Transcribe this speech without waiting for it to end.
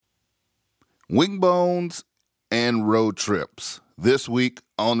Wing bones and road trips. This week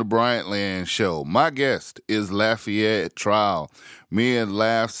on the Bryantland Show, my guest is Lafayette Trowell. Me and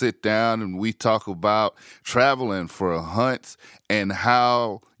Laf sit down and we talk about traveling for hunts and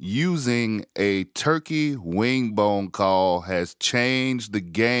how using a turkey wing bone call has changed the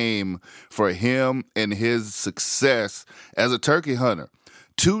game for him and his success as a turkey hunter.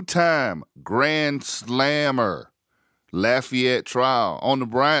 Two-time Grand Slammer Lafayette Trowell on the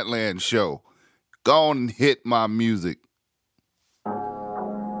Bryantland Show. Go on and hit my music.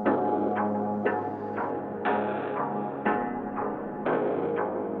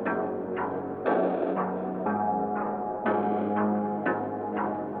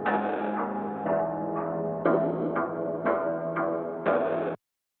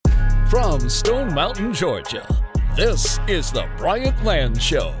 From Stone Mountain, Georgia, this is the Bryantland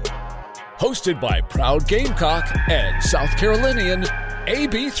Show. Hosted by proud Gamecock and South Carolinian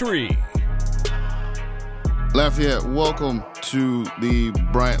AB3. Lafayette, welcome to the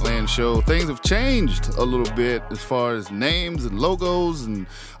Bryantland Show. Things have changed a little bit as far as names and logos and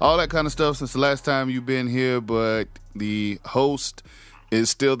all that kind of stuff since the last time you've been here, but the host is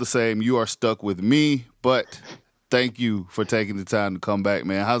still the same. You are stuck with me, but thank you for taking the time to come back,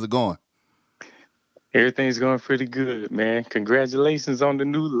 man. How's it going? Everything's going pretty good, man. Congratulations on the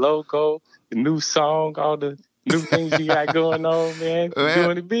new logo, the new song, all the new things you got going on, man.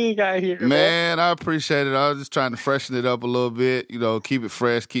 Doing it big out here, man. I appreciate it. I was just trying to freshen it up a little bit, keep it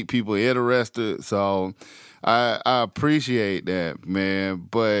fresh, keep people interested. So I appreciate that, man.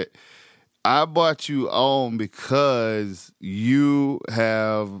 But I brought you on because you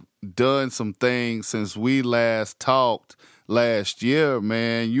have done some things since we last talked last year,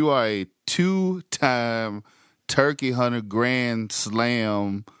 man. You are a two-time turkey hunter Grand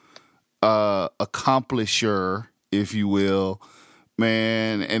Slam accomplisher, if you will,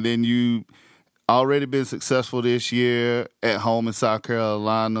 man. And then you already been successful this year at home in South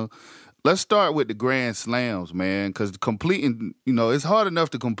Carolina. Let's start with the Grand Slams, man, because completing, it's hard enough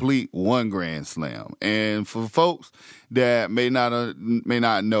to complete one Grand Slam. And for folks that may not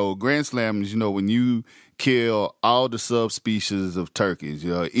know, Grand Slam is, when you kill all the subspecies of turkeys,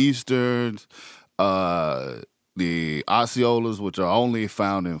 Easterns, the Osceolas, which are only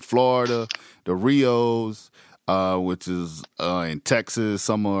found in Florida, the Rios, which is in Texas,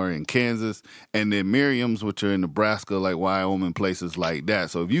 some are in Kansas, and then Merriams, which are in Nebraska, like Wyoming, places like that.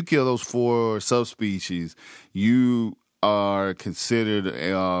 So if you kill those four subspecies, you are considered,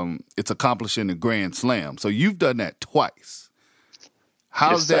 it's accomplishing the Grand Slam. So you've done that twice.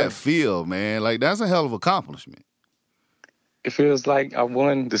 How's that feel, man? Like, that's a hell of an accomplishment. It feels like I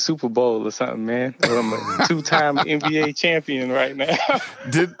won the Super Bowl or something, man. I'm a two-time NBA champion right now.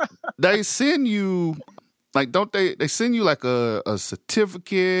 Did they send you, don't they send you like a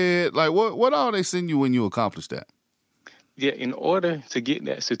certificate? Like, what all they send you when you accomplish that? Yeah, in order to get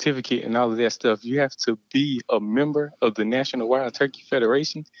that certificate and all of that stuff, you have to be a member of the National Wild Turkey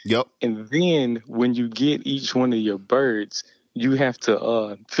Federation. Yep. And then when you get each one of your birds, you have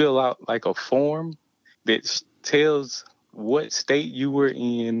to fill out like a form that tells what state you were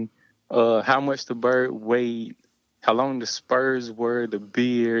in, how much the bird weighed, how long the spurs were, the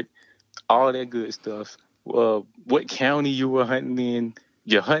beard, all that good stuff, what county you were hunting in,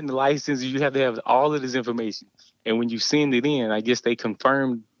 your hunting license. You have to have all of this information. And when you send it in, I guess they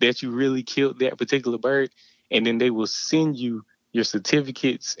confirm that you really killed that particular bird, and then they will send you your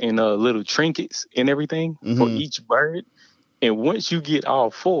certificates and little trinkets and everything for each bird. And once you get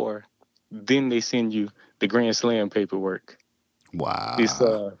all four, then they send you the Grand Slam paperwork. Wow.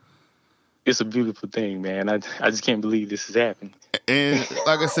 It's a beautiful thing, man. I just can't believe this has happened. And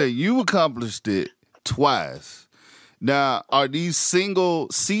like I said, you accomplished it twice. Now, are these single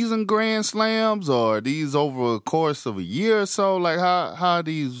season Grand Slams, or are these over a course of a year or so? Like, how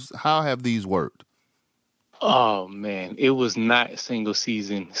have these worked? Oh, man, it was not single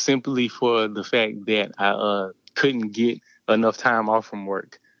season, simply for the fact that I couldn't get enough time off from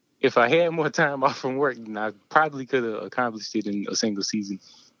work. If I had more time off from work, then I probably could have accomplished it in a single season.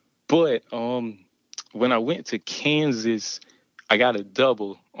 But when I went to Kansas, I got a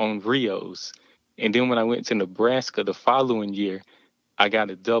double on Rios. And then when I went to Nebraska the following year, I got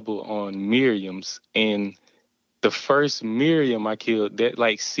a double on Merriams. And the first Merriam I killed,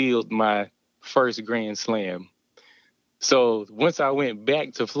 that sealed my first Grand Slam. So once I went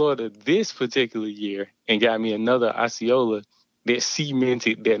back to Florida this particular year and got me another Osceola, that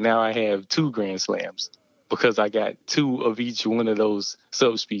cemented that now I have two Grand Slams because I got two of each one of those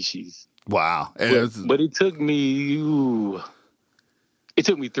subspecies. Wow. But it took me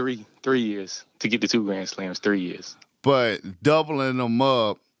three years to get the two Grand Slams, 3 years. But doubling them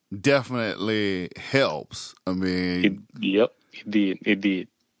up, definitely helps. I mean, it did.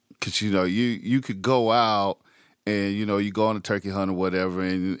 Because, you could go out and, you go on a turkey hunt or whatever,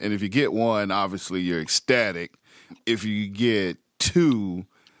 and if you get one, obviously you're ecstatic. If you get two,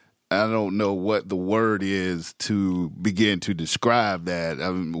 I don't know what the word is to begin to describe that. I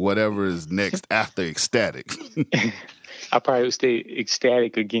mean, whatever is next after ecstatic. I probably would say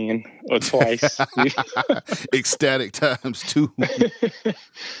ecstatic again or twice. Ecstatic times 2.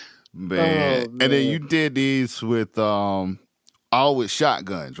 Man. And then you did these with all with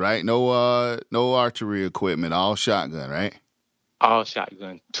shotguns, right? No archery equipment, all shotgun, right? All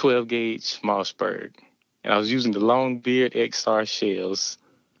shotgun, 12 gauge Mossberg. And I was using the Longbeard XR shells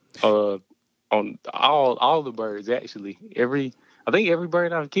on all the birds, actually. I think every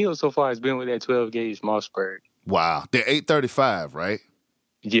bird I've killed so far has been with that 12 gauge Mossberg. Wow. The 835, right?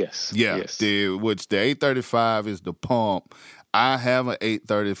 Yes. Yeah. Yes. The 835 is the pump. I have an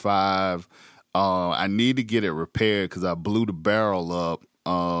 835. I need to get it repaired because I blew the barrel up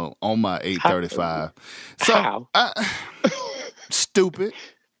on my 835. How? Stupid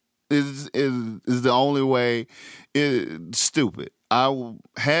is the only way. It's stupid. I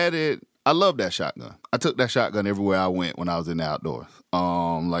had it. I love that shotgun. I took that shotgun everywhere I went when I was in the outdoors.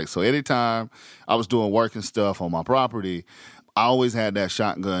 So anytime I was doing work and stuff on my property, I always had that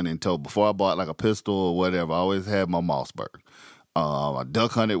shotgun until before I bought like a pistol or whatever. I always had my Mossberg. I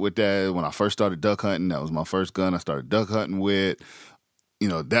duck hunted with that when I first started duck hunting. That was my first gun I started duck hunting with.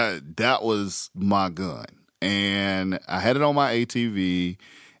 That was my gun. And I had it on my ATV,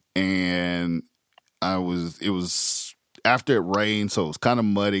 and it was after it rained, so it was kind of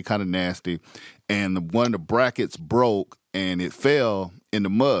muddy, kind of nasty. And one of the brackets broke, and it fell in the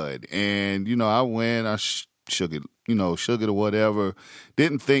mud. And, I went, I shook it or whatever.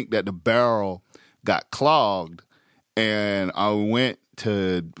 Didn't think that the barrel got clogged. And I went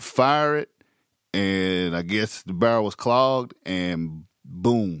to fire it, and I guess the barrel was clogged, and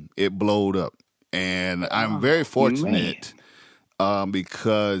boom, it blowed up. And I'm very fortunate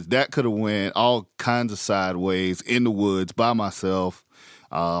because that could have went all kinds of sideways in the woods by myself,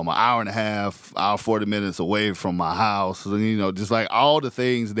 an hour and a half, 40 minutes away from my house. Just like all the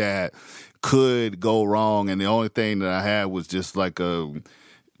things that could go wrong. And the only thing that I had was just like a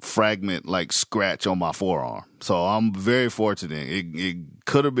fragment like scratch on my forearm. So I'm very fortunate. It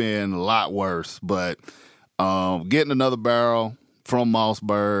could have been a lot worse, but getting another barrel from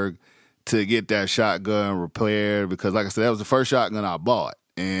Mossberg to get that shotgun repaired, because like I said, that was the first shotgun I bought.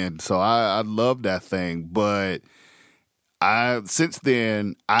 And so I love that thing. But since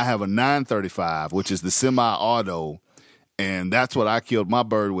then I have a 935, which is the semi-auto, and that's what I killed my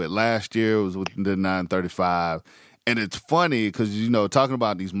bird with last year, was with the 935. And it's funny because, talking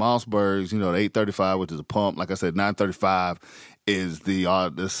about these Mossbergs, the 835, which is a pump, like I said, 935 is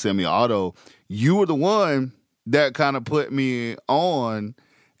the semi-auto. You were the one that kind of put me on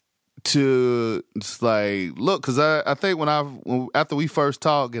to just like, look, because I think after we first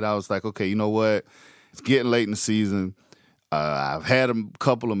talked, I was like, okay, you know what? It's getting late in the season. I've had a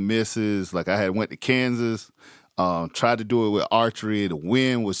couple of misses. Like I went to Kansas. Tried to do it with archery. The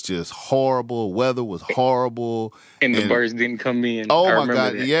wind was just horrible. Weather was horrible. And the birds didn't come in. Oh, my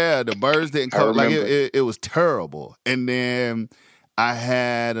God. That. Yeah, the birds didn't come. Like it was terrible. And then I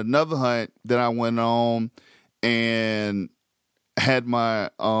had another hunt that I went on and had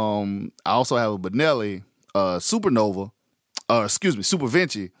my, I also have a Benelli Super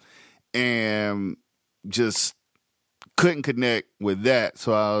Vinci, and just couldn't connect with that.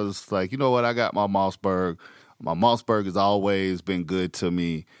 So I was like, you know what? I got my Mossberg. My Mossberg has always been good to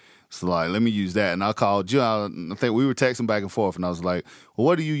me. So, like, let me use that. And I called you. I think we were texting back and forth, and I was like, well,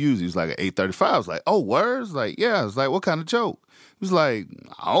 what do you use? He was like, an 835. I was like, oh, words? Like, yeah. I was like, what kind of choke? He was like,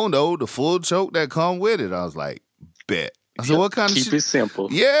 I don't know, the full choke that come with it. I was like, bet. I said, what kind of Keep it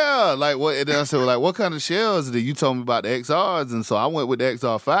simple. Yeah. Like, what? And then I said, well, like, what kind of shells did you told me about the XRs? And so I went with the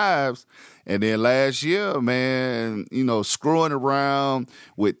XR5s. And then last year, man, screwing around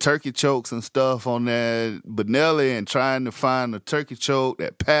with turkey chokes and stuff on that Benelli and trying to find a turkey choke,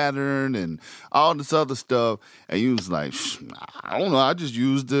 that pattern and all this other stuff. And you was like, I don't know, I just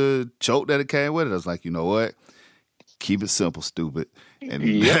used the choke that it came with it. I was like, you know what? Keep it simple, stupid. And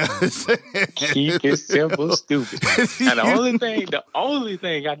yep. Keep it simple, stupid. And the only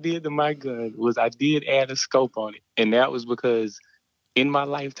thing I did to my gun was I did add a scope on it. And that was because in my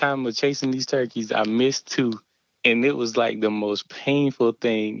lifetime of chasing these turkeys, I missed 2, and it was like the most painful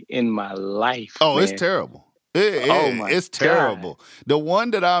thing in my life. Oh, man. It's terrible. Oh my It's terrible. God. The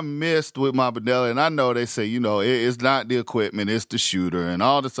one that I missed with my Benelli, and I know they say, it's not the equipment, it's the shooter and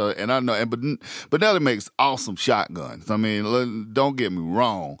all this other, and I know, and Benelli makes awesome shotguns. I mean, don't get me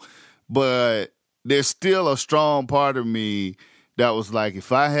wrong, but there's still a strong part of me that was like,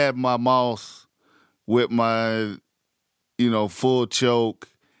 if I had my Moss with my, full choke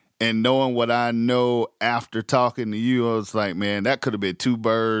and knowing what I know after talking to you, I was like, man, that could have been 2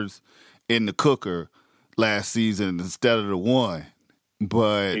 birds in the cooker last season instead of the 1.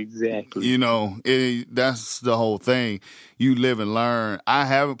 But Exactly. that's the whole thing. You live and learn. I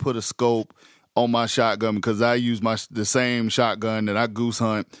haven't put a scope on my shotgun because I use the same shotgun that I goose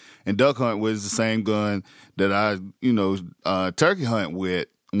hunt and duck hunt with, the same gun that I turkey hunt with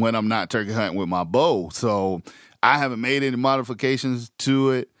when I'm not turkey hunting with my bow. So I haven't made any modifications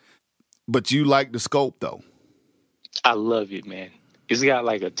to it. But you like the scope though. I love it, man. It's got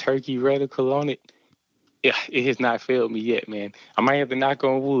like a turkey reticle on it. Yeah, it has not failed me yet, man. I might have to knock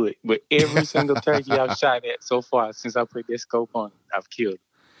on wood, but every single turkey I've shot at so far since I put that scope on, I've killed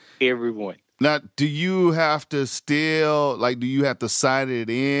everyone. Now, do you have to do you have to sight it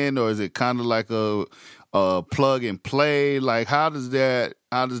in, or is it kind of like a plug and play? Like, how does that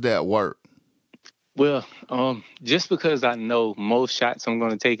work? Well, just because I know most shots I'm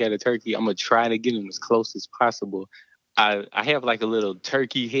going to take at a turkey, I'm going to try to get them as close as possible. I have like a little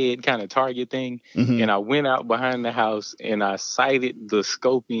turkey head kind of target thing, and I went out behind the house and I sighted the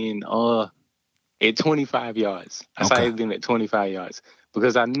scope in at 25 yards. I sighted them at 25 yards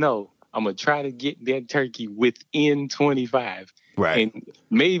because I know I'm going to try to get that turkey within 25. Right. And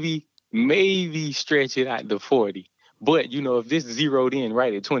maybe stretch it out to 40. But, if this zeroed in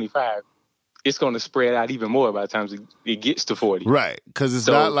right at 25, it's going to spread out even more by the time it gets to 40. Right, because it's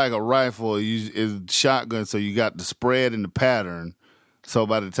not like a rifle. It's shotgun, so you got the spread and the pattern. So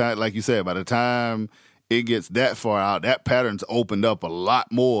by the time, like you said, by the time it gets that far out, that pattern's opened up a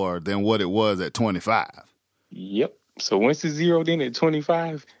lot more than what it was at 25. Yep. So once it's zeroed in at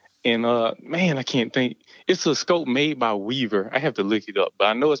 25, and man, I can't think. It's a scope made by Weaver. I have to look it up, but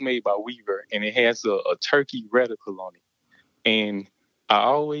I know it's made by Weaver, and it has a turkey reticle on it. And I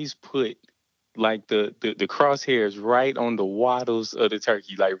always put like the crosshairs right on the wattles of the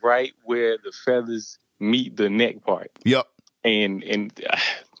turkey, like right where the feathers meet the neck part. Yep. And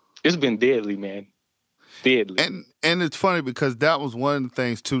it's been deadly, man. Deadly. And it's funny because that was one of the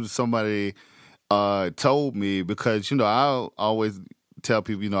things too that somebody told me, because I always tell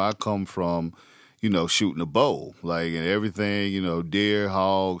people I come from shooting a bow, like, and everything, deer,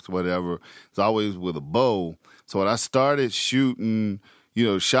 hogs, whatever. It's always with a bow. So when I started shooting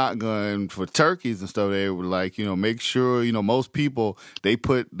shotgun for turkeys and stuff, they were like, make sure, most people, they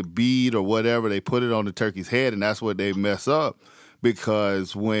put the bead or whatever, they put it on the turkey's head, and that's what they mess up,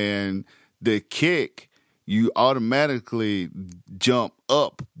 because when they kick, you automatically jump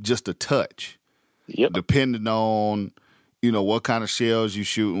up just a touch. Yep. Depending on, what kind of shells you're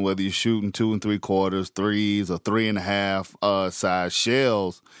shooting, whether you're shooting 2 3/4, 3s, or 3.5 size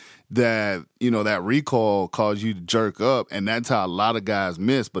shells, that that recoil causes you to jerk up, and that's how a lot of guys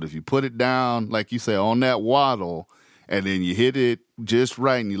miss. But if you put it down, like you say, on that waddle, and then you hit it just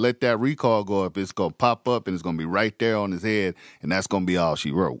right and you let that recoil go up, it's gonna pop up and it's gonna be right there on his head, and that's gonna be all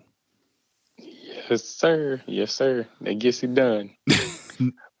she wrote. Yes, sir. Yes, sir. That gets it done.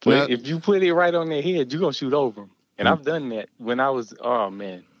 But if you put it right on their head, you're gonna shoot over them. And I've done that when I was,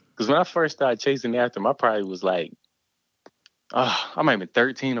 because when I first started chasing after them, I probably was like, I might have been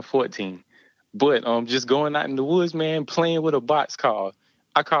 13 or 14. But just going out in the woods, man, playing with a box call,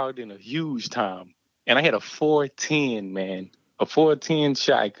 I called in a huge time. And I had a 410, man, a 410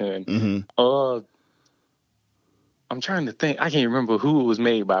 shotgun. Mm-hmm. I'm trying to think. I can't remember who it was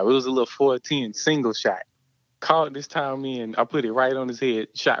made by. It was a little 410 single shot. Called this time in. I put it right on his head,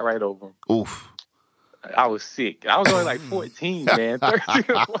 shot right over him. Oof. I was sick. I was only like 14, man. 13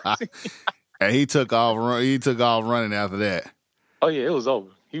 or 14. And he took off running after that. Oh, yeah, it was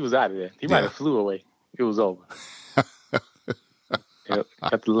over. He was out of there. He might have flew away. It was over. Yep.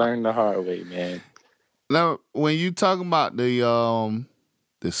 Have to learn the hard way, man. Now, when you talking about the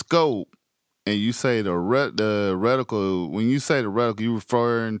scope and you say the reticle, when you say the reticle, you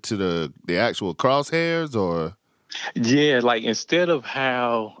referring to the actual crosshairs, or? Yeah, like instead of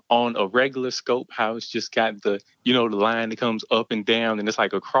how on a regular scope, how it's just got the line that comes up and down and it's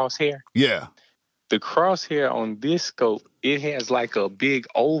like a crosshair. Yeah. The crosshair on this scope, it has like a big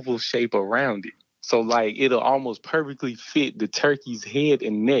oval shape around it. So like it'll almost perfectly fit the turkey's head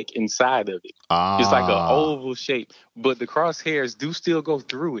and neck inside of it. It's like an oval shape, but the crosshairs do still go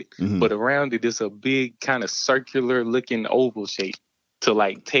through it. Mm-hmm. But around it is a big kind of circular looking oval shape. to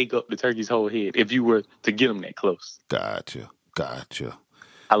like take up the turkey's whole head if you were to get them that close. Gotcha.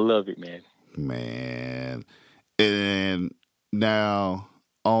 I love it, man. Man. And now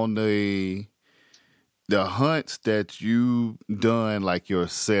on the hunts that you done like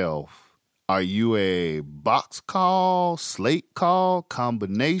yourself, are you a box call, slate call,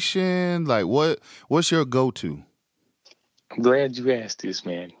 combination? Like what's your go-to? I'm glad you asked this,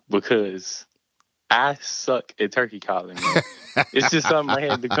 man, because I suck at turkey calling, man. It's just something I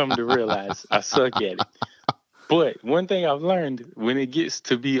had to come to realize. I suck at it. But one thing I've learned, when it gets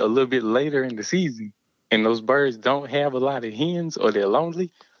to be a little bit later in the season and those birds don't have a lot of hens or they're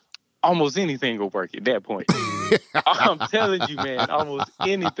lonely, almost anything will work at that point. I'm telling you, man, almost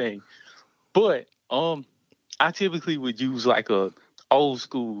anything. But I typically would use like a old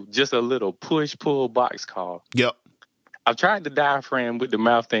school, just a little push-pull box call. Yep. I've tried the diaphragm with the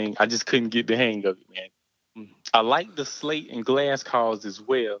mouth thing. I just couldn't get the hang of it, man. I like the slate and glass calls as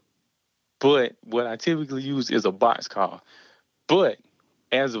well. But what I typically use is a box call. But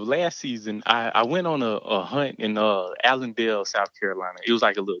as of last season, I went on a hunt in Allendale, South Carolina. It was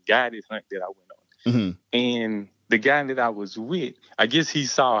like a little guided hunt that I went on. Mm-hmm. And the guy that I was with, I guess he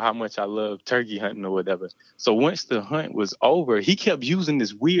saw how much I love turkey hunting or whatever. So once the hunt was over, he kept using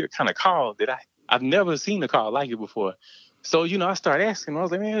this weird kind of call that I've never seen a call like it before. So, I started asking him, I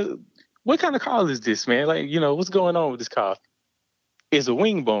was like, man, what kind of call is this, man? Like, what's going on with this call? It's a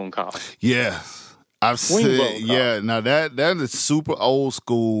wing bone call. Yes. I've seen, now that is super old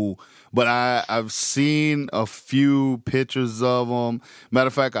school, but I've seen a few pictures of them. Matter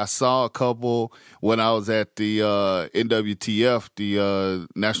of fact, I saw a couple when I was at the NWTF, the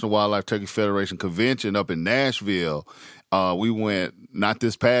National Wildlife Turkey Federation convention up in Nashville. We went not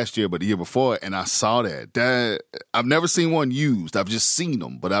this past year, but the year before, and I saw that. I've never seen one used. I've just seen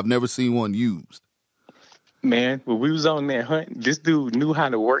them, but I've never seen one used. Man, when we was on that hunt, this dude knew how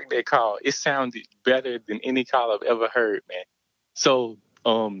to work that call. It sounded better than any call I've ever heard, man. So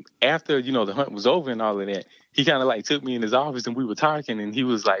after, the hunt was over and all of that, he kind of like took me in his office and we were talking and he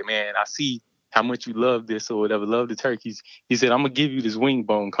was like, man, I see how much you love this or whatever, love the turkeys. He said, I'm going to give you this wing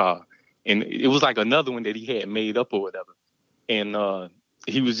bone call. And it was like another one that he had made up or whatever. And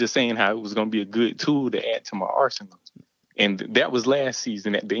he was just saying how it was going to be a good tool to add to my arsenal. And that was last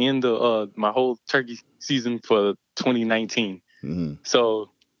season at the end of my whole turkey season for 2019. Mm-hmm.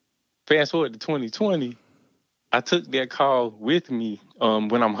 So fast forward to 2020, I took that call with me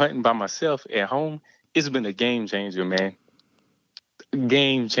when I'm hunting by myself at home. It's been a game changer, man.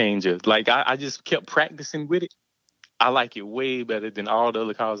 Game changer. Like I just kept practicing with it. I like it way better than all the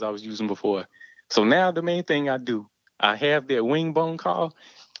other calls I was using before. So now the main thing I do, I have that wing bone call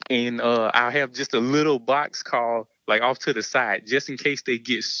and I'll have just a little box call like off to the side, just in case they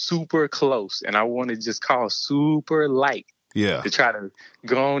get super close. And I want to just call super light. Yeah. To try to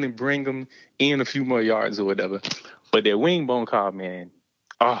go on and bring them in a few more yards or whatever. But that wing bone call, man,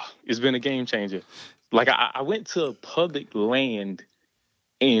 it's been a game changer. Like I went to public land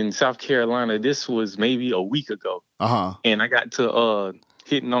in South Carolina. This was maybe a week ago. Uh-huh. And I got to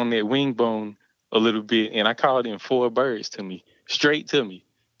hitting on that wing bone a little bit. And I called in 4 birds to me, straight to me.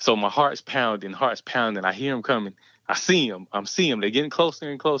 So my heart's pounding. I hear them coming. I see them. I'm seeing them. They're getting closer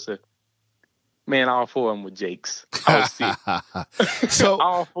and closer. Man, all 4 of them were Jakes. I was sick. So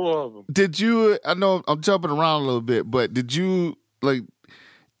all 4 of them. Did you? I know I'm jumping around a little bit, but did you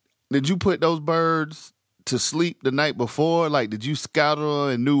put those birds to sleep the night before? Like, did you scout them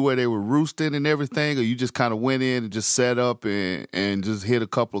and knew where they were roosting and everything, or you just kind of went in and just set up and just hit a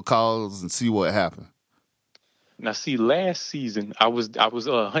couple of calls and see what happened? Now, see, last season I was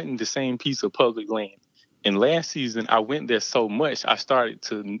hunting the same piece of public land. And last season, I went there so much, I started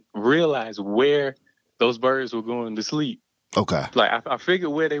to realize where those birds were going to sleep. Okay. Like, I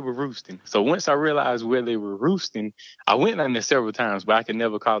figured where they were roosting. So once I realized where they were roosting, I went down there several times, but I could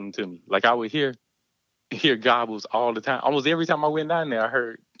never call them to me. Like, I would hear gobbles all the time. Almost every time I went down there, I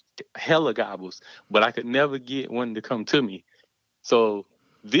heard hella gobbles, but I could never get one to come to me. So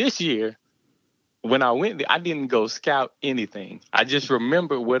this year, when I went there, I didn't go scout anything. I just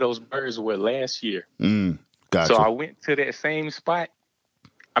remember where those birds were last year. Gotcha. So I went to that same spot.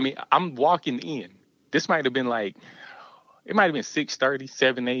 I mean, I'm walking in. This might have been like, it might have been 6:30,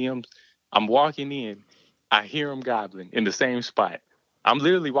 7 a.m. I'm walking in. I hear them gobbling in the same spot. I'm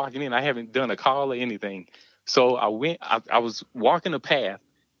literally walking in. I haven't done a call or anything. So I was walking a path,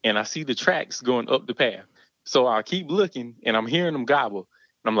 and I see the tracks going up the path. So I keep looking, and I'm hearing them gobble.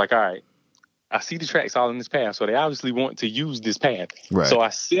 And I'm like, all right. I see the tracks all in this path, so they obviously want to use this path. Right. So I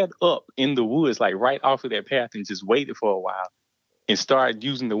set up in the woods, like right off of that path, and just waited for a while and started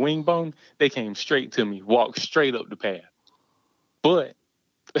using the wing bone. They came straight to me, walked straight up the path. But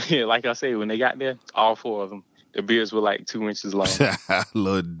like I said, when they got there, all 4 of them, the beards were like 2 inches long.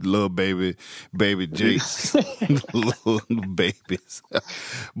 little baby Jakes, little babies.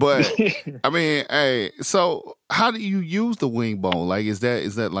 But I mean, hey, so how do you use the wing bone? Like, is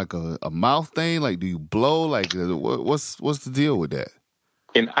that like a mouth thing? Like, do you blow? Like, what's the deal with that?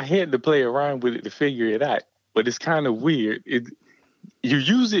 And I had to play around with it to figure it out, but it's kind of weird. You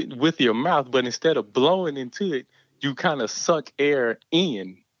use it with your mouth, but instead of blowing into it, you kind of suck air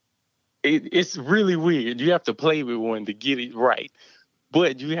in. It's really weird. You have to play with one to get it right,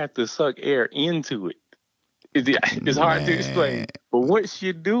 but you have to suck air into it. It's hard to explain. But once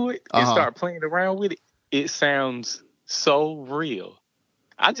you do it and start playing around with it, it sounds so real.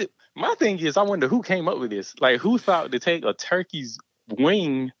 My thing is, I wonder who came up with this. Like, who thought to take a turkey's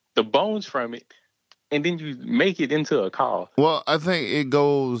wing, the bones from it, and then you make it into a call? Well, I think it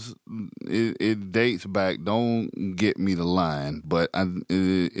dates back. Don't get me the line, but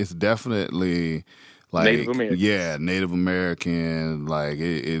it's definitely like Native American. Yeah, Native American. Like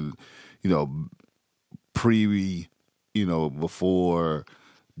it before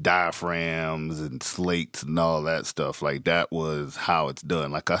diaphragms and slates and all that stuff. Like, that was how it's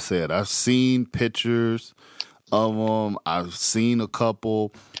done. Like I said, I've seen pictures of them. I've seen a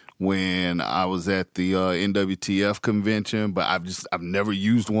couple when I was at the NWTF convention, but I've never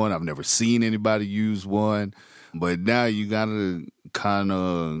used one. I've never seen anybody use one. But now you gotta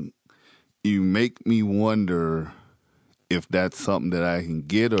you make me wonder if that's something that I can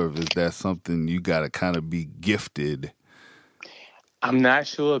get, or if that's something you gotta kind of be gifted. I'm not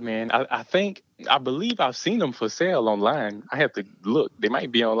sure, man. I believe I've seen them for sale online. I have to look. They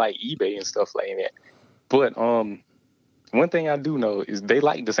might be on like eBay and stuff like that. But one thing I do know is they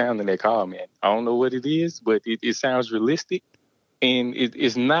like the sound of that call, man. I don't know what it is, but it sounds realistic. And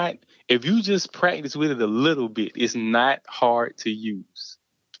it's not, if you just practice with it a little bit, it's not hard to use.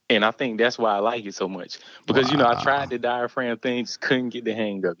 And I think that's why I like it so much. Because, I tried the diaphragm thing, just couldn't get the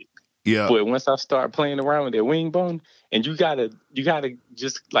hang of it. Yeah. But once I start playing around with that wing bone, and you gotta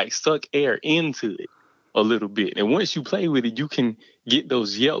just like suck air into it a little bit. And once you play with it, you can get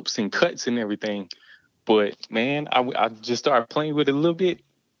those yelps and cuts and everything. But man, I just started playing with it a little bit.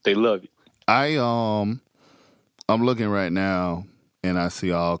 They love it. I'm looking right now, and I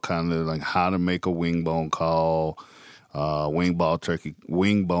see all kind of like how to make a wing bone call, wing bone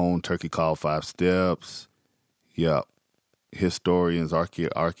turkey call 5 steps. Yep. Historians,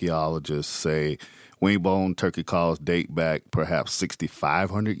 archaeologists say wing bone turkey calls date back perhaps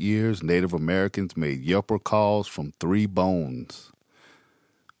 6,500 years. Native Americans made yelper calls from 3 bones.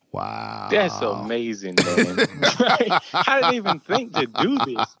 Wow. That's amazing, man. How did they even think to do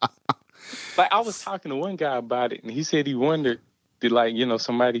this? Like, I was talking to one guy about it, and he said he wondered, did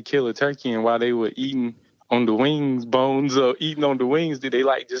somebody kill a turkey, and while they were eating on the wings bones or eating on the wings, did they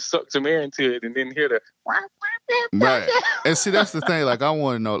just suck some air into it and then hear the right? And see, that's the thing. Like, I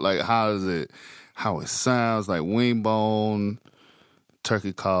want to know how it sounds. Like, wing bone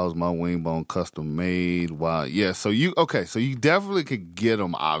turkey calls, my wing bone custom made. Wow, yeah. So you definitely could get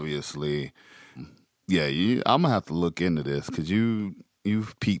them. Obviously, yeah. I'm gonna have to look into this because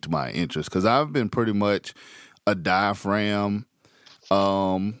you've piqued my interest, because I've been pretty much a diaphragm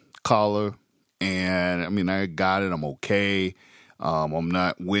caller. And I mean, I got it. I'm okay. I'm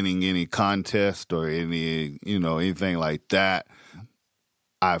not winning any contest or anything like that.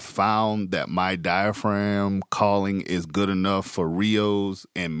 I found that my diaphragm calling is good enough for Rios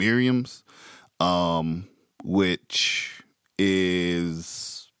and Miriams, which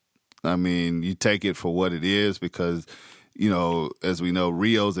is, I mean, you take it for what it is, because, as we know,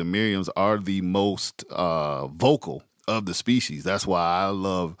 Rios and Miriams are the most vocal of the species. That's why I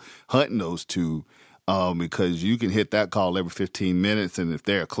love hunting those two, because you can hit that call every 15 minutes, and if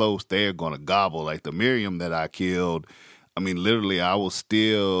they're close, they're going to gobble. Like the Miriam that I killed, I mean, literally, I was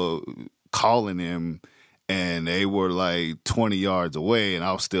still calling them, and they were like 20 yards away, and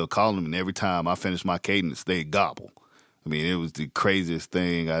I was still calling them, and every time I finished my cadence, they'd gobble. I mean, it was the craziest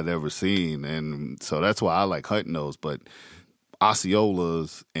thing I'd ever seen, and so that's why I like hunting those. But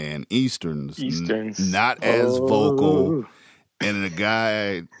Osceolas and Easterns. Not as vocal. And the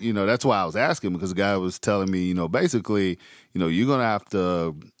guy, that's why I was asking, because the guy was telling me, basically, you're going to have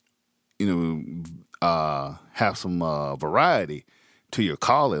to, have some variety to your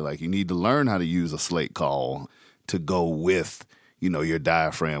calling. Like, you need to learn how to use a slate call to go with, your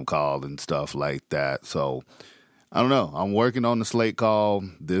diaphragm call and stuff like that. So, I don't know. I'm working on the slate call.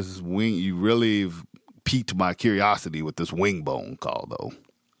 This wing, you really piqued my curiosity with this wing bone call, though.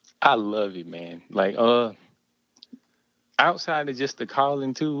 I love it, man. Like, outside of just the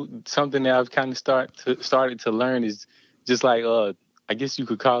calling too, something that I've kind of started to learn is just like I guess you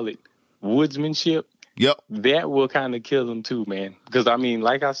could call it woodsmanship. Yep. That will kind of kill them too, man. Because I mean,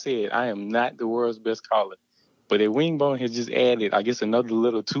 like I said, I am not the world's best caller, but that wing bone has just added, I guess, another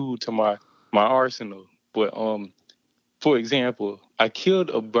little tool to my arsenal. But for example, I killed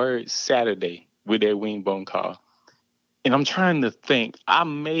a bird Saturday with that wing bone call, and I'm trying to think. I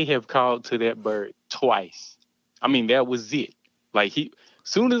may have called to that bird twice. I mean, that was it. Like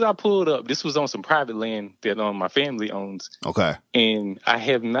soon as I pulled up, this was on some private land that my family owns. Okay. And I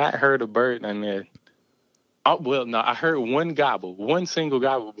have not heard a bird on there. Oh, well, no, I heard one single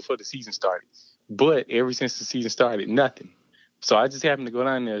gobble before the season started. But ever since the season started, nothing. So I just happened to go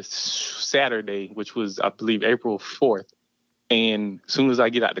down there Saturday, which was, I believe, April 4th. And as soon as I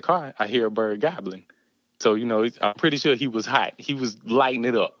get out the car, I hear a bird gobbling. So, I'm pretty sure he was hot. He was lighting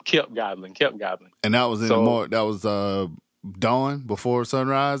it up, kept gobbling. And that was in the morning. That was dawn before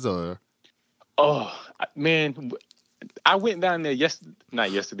sunrise, or? Oh, man, I went down there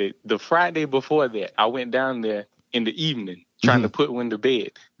not yesterday, the Friday before that. I went down there in the evening trying to put one to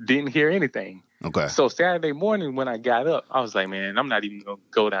bed. Didn't hear anything. Okay. So Saturday morning when I got up, I was like, man, I'm not even going to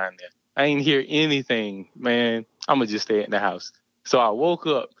go down there. I ain't hear anything, man. I'm going to just stay at the house. So I woke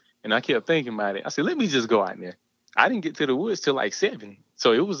up and I kept thinking about it. I said, let me just go out there. I didn't get to the woods till like 7.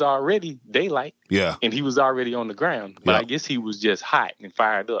 So it was already daylight. Yeah. And he was already on the ground. But I guess he was just hot and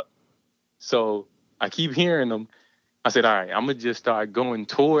fired up. So I keep hearing him. I said, all right, I'm going to just start going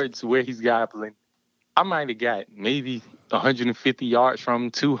towards where he's gobbling. I might have got maybe 150 yards from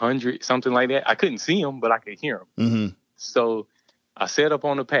him, 200, something like that. I couldn't see him, but I could hear him. Mm-hmm. So I set up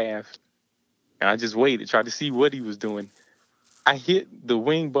on the path, and I just waited, tried to see what he was doing. I hit the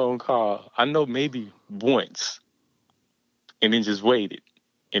wing bone call, I know maybe once, and then just waited.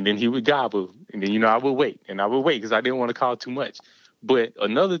 And then he would gobble, and then, I would wait, and I would wait because I didn't want to call too much. But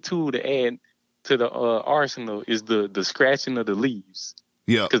another tool to add to the arsenal is the scratching of the leaves.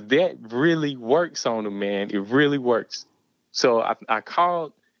 Yeah. Because that really works on them, man. It really works. So I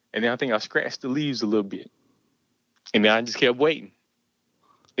called, and then I think I scratched the leaves a little bit. And then I just kept waiting.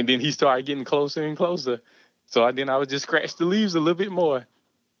 And then he started getting closer and closer. So then I would just scratch the leaves a little bit more,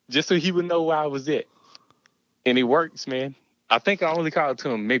 just so he would know where I was at. And it works, man. I think I only called to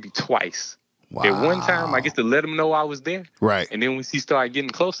him maybe twice. Wow. At one time, I guess to let him know I was there. Right. And then when he started getting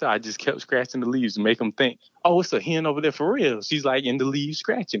closer, I just kept scratching the leaves to make him think, oh, it's a hen over there for real. She's like in the leaves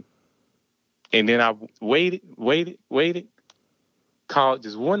scratching. And then I waited, called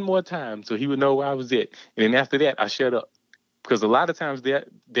just one more time so he would know where I was at. And then after that, I shut up. Because a lot of times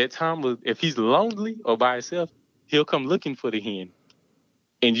that time, if he's lonely or by himself, he'll come looking for the hen.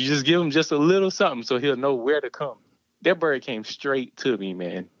 And you just give him just a little something so he'll know where to come. That bird came straight to me,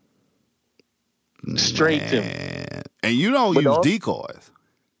 man. Straight to me. And you don't use decoys?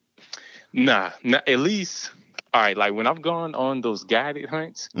 Nah, at least, all right, like when I've gone on those guided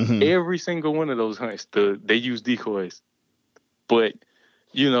hunts, every single one of those hunts, they use decoys. But,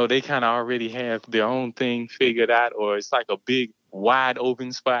 they kind of already have their own thing figured out, or it's like a big, wide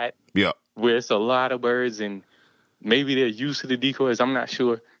open spot where it's a lot of birds, and maybe they're used to the decoys. I'm not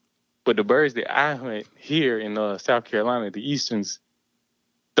sure. But the birds that I hunt here in South Carolina, the Easterns,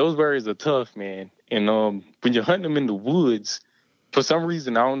 those birds are tough, man. And when you're hunting them in the woods, for some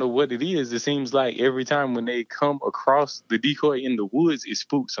reason, I don't know what it is. It seems like every time when they come across the decoy in the woods, it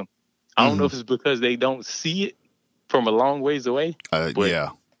spooks them. I don't know if it's because they don't see it from a long ways away. Yeah.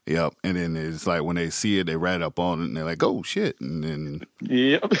 Yep. And then it's like when they see it, they ride up on it and they're like, oh, shit. And then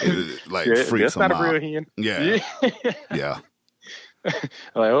it freaks them out. That's not a real hen. Yeah. Yeah.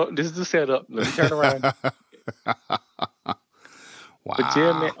 Like, oh, this is the setup. Let me turn around. Wow. But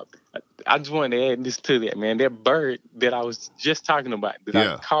yeah, man, I just wanted to add this to that, man. That bird that I was just talking about, that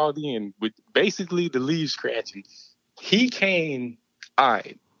I called in with basically the leaves scratching, he came, all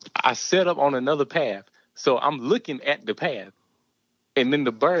right, I set up on another path. So I'm looking at the path. And then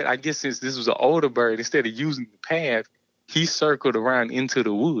the bird, I guess since this was an older bird, instead of using the path, he circled around into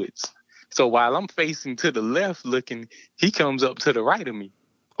the woods. So while I'm facing to the left looking, he comes up to the right of me.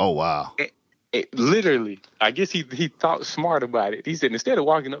 Oh, wow. It literally, I guess he thought smart about it. He said, instead of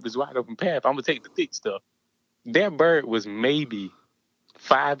walking up this wide open path, I'm going to take the thick stuff. That bird was maybe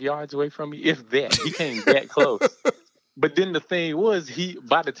 5 yards away from me, if that. He came that close. But then the thing was,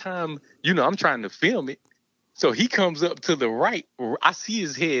 by the time, I'm trying to film it, so he comes up to the right. I see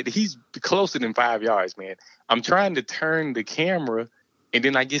his head. He's closer than 5 yards, man. I'm trying to turn the camera, and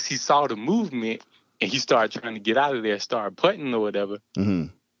then I guess he saw the movement, and he started trying to get out of there, start putting or whatever.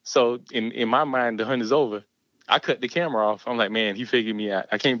 Mm-hmm. So in my mind, the hunt is over. I cut the camera off. I'm like, man, he figured me out.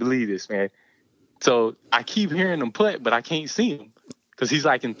 I can't believe this, man. So I keep hearing him putt, but I can't see him because he's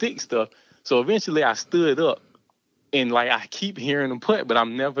like in thick stuff. So eventually I stood up And like I keep hearing him putt, but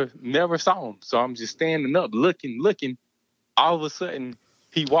I'm never saw him. So I'm just standing up, looking. All of a sudden,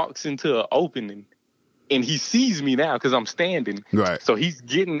 he walks into an opening, and he sees me now because I'm standing. Right. So he's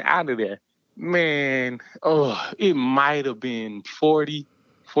getting out of there. Man, it might have been 40,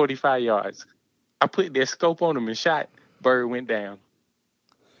 45 yards. I put that scope on him and shot. Bird went down.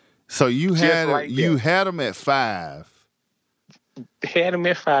 So you had him at 5. Had him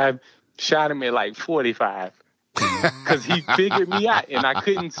at 5, shot him at like 45. Because he figured me out, and I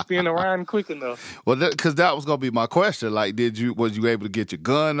couldn't spin around quick enough. Well, because that was gonna be my question. Like, was you able to get your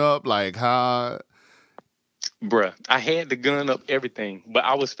gun up? Like, how? Bruh, I had the gun up, everything, but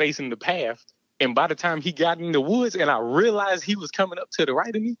I was facing the path. And by the time he got in the woods, and I realized he was coming up to the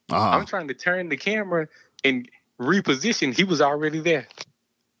right of me, I'm trying to turn the camera and reposition. He was already there.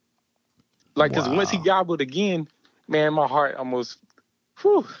 Like, because once he gobbled again, man, my heart almost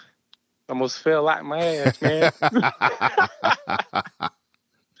fell out my ass, man.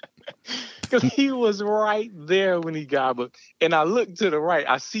 Because he was right there when he gobbled. And I look to the right.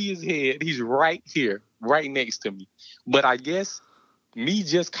 I see his head. He's right here, right next to me. But I guess me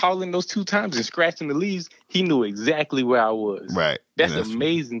just calling those 2 times and scratching the leaves, he knew exactly where I was. Right. That's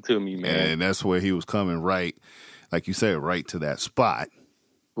amazing to me, man. And that's where he was coming right, like you said, right to that spot.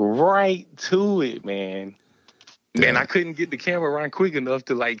 Right to it, man. Man, I couldn't get the camera around quick enough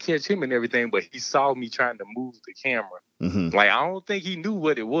to like catch him and everything, but he saw me trying to move the camera. Mm-hmm. Like, I don't think he knew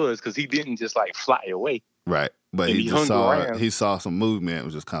what it was because he didn't just like fly away. Right. But he just saw some movement. It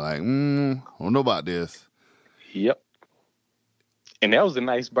was just kind of like, I don't know about this. Yep. And that was a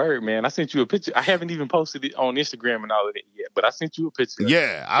nice bird, man. I sent you a picture. I haven't even posted it on Instagram and all of that yet, but I sent you a picture.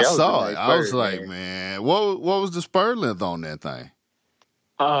 Yeah, I saw it. I was like, man, what was the spur length on that thing?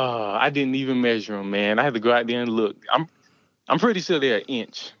 I didn't even measure them, man. I had to go out there and look. I'm pretty sure they're an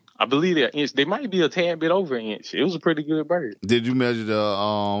inch. I believe they're an inch. They might be a tad bit over an inch. It was a pretty good bird. Did you measure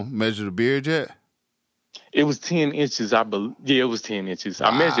the beard yet? It was 10 inches, I believe. Yeah, it was 10 inches. Wow.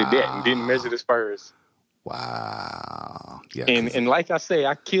 I measured that and didn't measure the spurs. Wow. Yeah, and like I say,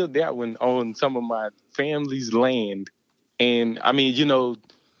 I killed that one on some of my family's land. And I mean,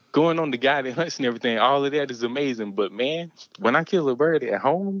 going on the guided hunts and everything, all of that is amazing. But man, when I kill a bird at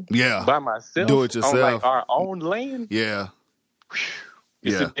home, by myself, do it yourself on like our own land, it's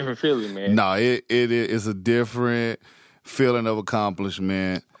a different feeling, man. No, it is a different feeling of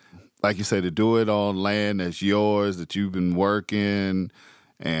accomplishment. Like you say, to do it on land that's yours, that you've been working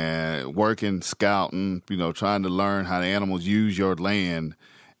scouting, trying to learn how the animals use your land,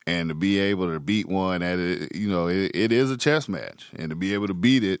 and to be able to beat one at it, it is a chess match, and to be able to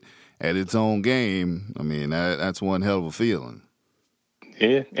beat it at its own game, I mean, that's one hell of a feeling.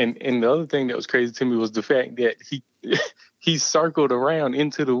 Yeah, and the other thing that was crazy to me was the fact that he circled around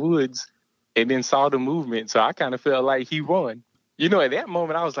into the woods and then saw the movement, so I kind of felt like he won. At that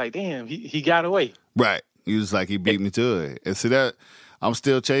moment, I was like, damn, he got away. Right. He was like, he beat me to it. And see that, I'm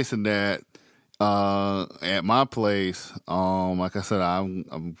still chasing that at my place. Like I said,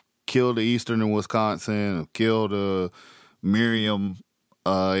 I'm killed the eastern in Wisconsin. I've killed Miriam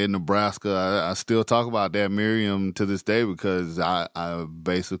in Nebraska. I still talk about that Miriam to this day because I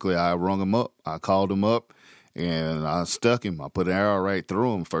rung him up. I called him up and I stuck him. I put an arrow right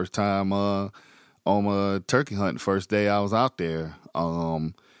through him first time on my turkey hunt, first day I was out there.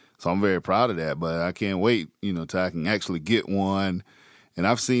 So I'm very proud of that, but I can't wait, till I can actually get one. And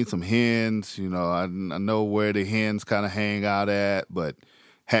I've seen some hens, I know where the hens kind of hang out at, but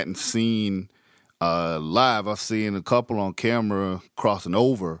hadn't seen live. I've seen a couple on camera crossing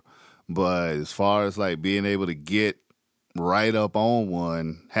over, but as far as like being able to get right up on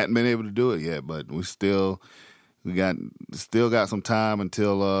one, hadn't been able to do it yet. But we still got some time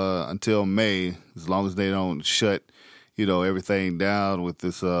until May, as long as they don't shut everything down with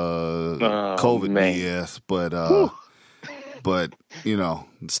this COVID BS. But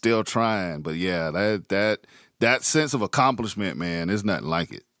still trying. But yeah, that sense of accomplishment, man, there's nothing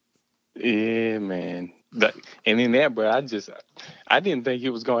like it. Yeah, man. And in that, bro, I didn't think it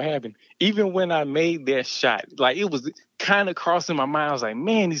was gonna happen. Even when I made that shot, like it was kind of crossing my mind. I was like,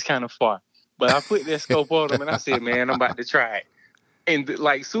 man, he's kind of far. But I put that scope on him and I said, man, I'm about to try it. And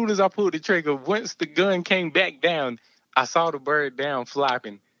like soon as I pulled the trigger, once the gun came back down, I saw the bird down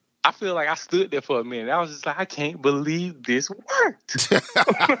flopping. I feel like I stood there for a minute. I was just like, I can't believe this worked.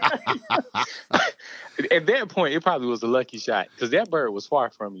 At that point, it probably was a lucky shot because that bird was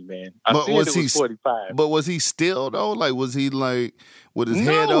far from me, man. I said it was 45. But was he still, though? Like, was he, like, with his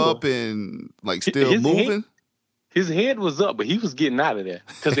head up and, like, still moving? His head was up, but he was getting out of there.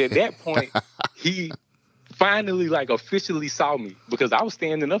 Because at that point, he finally, like, officially saw me because I was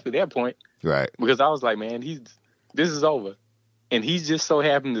standing up at that point. Right. Because I was like, man, This is over. And he just so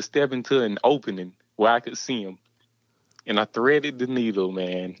happened to step into an opening where I could see him. And I threaded the needle,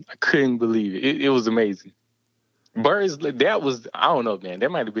 man. I couldn't believe it. It was amazing. Birds, that was, I don't know, man.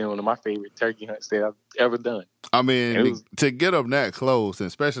 That might have been one of my favorite turkey hunts that I've ever done. I mean, to get them that close, and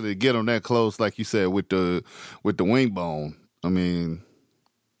especially to get them that close, like you said, with the wing bone. I mean,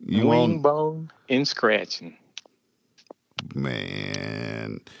 wing bone and scratching.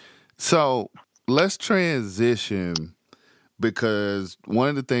 Man. So let's transition, because one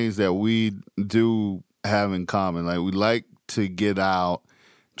of the things that we do have in common, like we like to get out,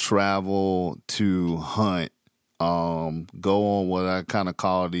 travel to hunt, go on what I kind of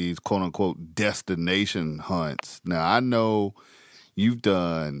call these quote unquote destination hunts. Now I know you've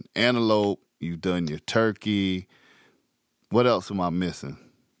done antelope, you've done your turkey. What else am I missing?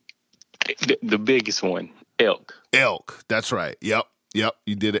 The biggest one, elk. Elk, that's right. Yep.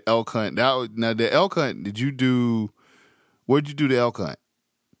 You did an elk hunt. Now the elk hunt, where'd you do the elk hunt?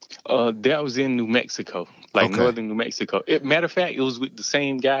 That was in New Mexico, northern New Mexico. Matter of fact, it was with the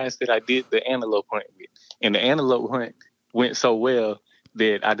same guys that I did the antelope hunt with. And the antelope hunt went so well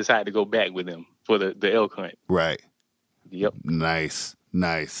that I decided to go back with them for the elk hunt. Right. Yep. Nice.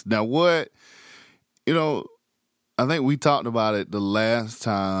 Now what, I think we talked about it the last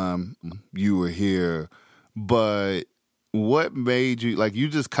time you were here, but what made you, you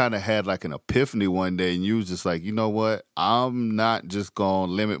just kind of had an epiphany one day and you was just like, you know what, I'm not just going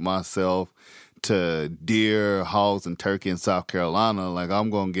to limit myself to deer, hogs, and turkey in South Carolina.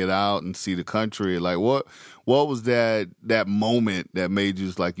 I'm going to get out and see the country. What was that moment that made you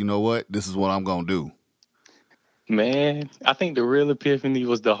just like, you know what, this is what I'm going to do? Man, I think the real epiphany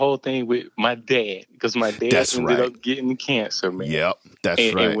was the whole thing with my dad, because my dad ended up getting cancer, man. Yep,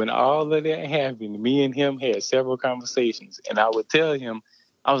 that's right. And when all of that happened, me and him had several conversations, and I would tell him,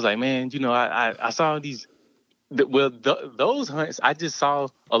 I was like, man, I saw these. Those hunts, I just saw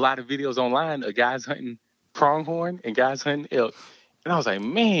a lot of videos online of guys hunting pronghorn and guys hunting elk. And I was like,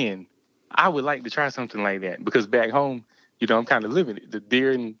 man, I would like to try something like that, because back home, I'm kind of living it. The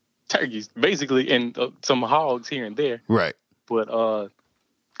deer and turkeys, basically, and some hogs here and there. Right. But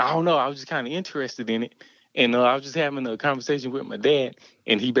I don't know. I was just kind of interested in it. And I was just having a conversation with my dad,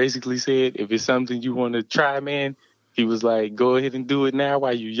 and he basically said, if it's something you want to try, man, he was like, go ahead and do it now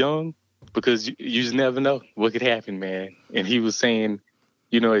while you're young, because you just never know what could happen, man. And he was saying,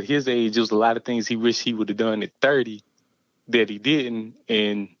 at his age, there was a lot of things he wished he would have done at 30 that he didn't,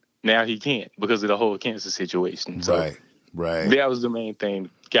 and now he can't because of the whole cancer situation. So right. That was the main thing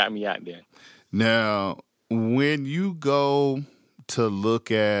that got me out there. Now, when you go to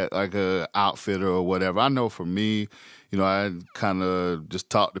look at a outfitter or whatever, I know for me, I kind of just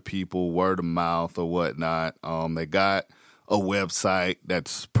talk to people word of mouth or whatnot. They got a website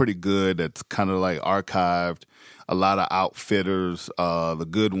that's pretty good, that's kind of archived a lot of outfitters, the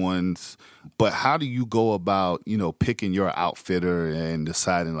good ones. But how do you go about, picking your outfitter and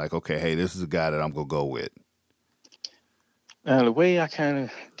deciding okay, hey, this is a guy that I'm going to go with? The way I kind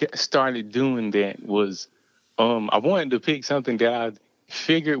of started doing that was I wanted to pick something that I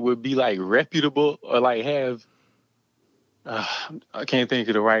figured would be reputable or have, I can't think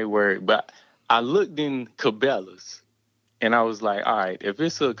of the right word, but I looked in Cabela's. And I was like, all right, if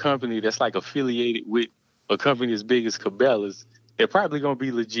it's a company that's affiliated with a company as big as Cabela's, they're probably going to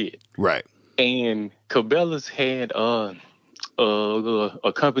be legit. Right. And Cabela's had a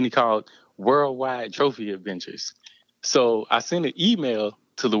company called Worldwide Trophy Adventures. So I sent an email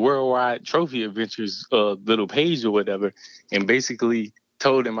to the Worldwide Trophy Adventures little page or whatever, and basically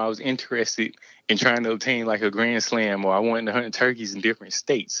told them I was interested in trying to obtain a Grand Slam, or I wanted to hunt turkeys in different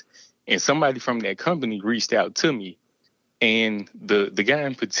states. And somebody from that company reached out to me. And the guy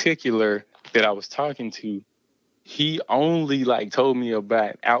in particular that I was talking to, he only told me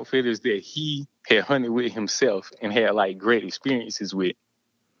about outfitters that he had hunted with himself and had great experiences with.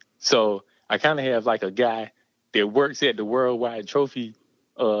 So I kind of have a guy that works at the Worldwide Trophy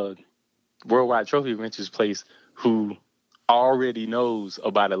Adventures place who already knows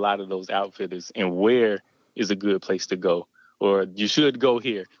about a lot of those outfitters and where is a good place to go, or you should go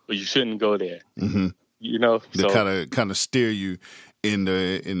here, or you shouldn't go there. Mm-hmm. So kind of steer you in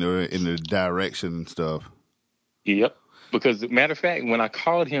the direction and stuff. Yep. Because matter of fact, when I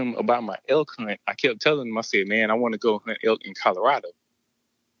called him about my elk hunt, I kept telling him, I said, man, I want to go hunt elk in Colorado.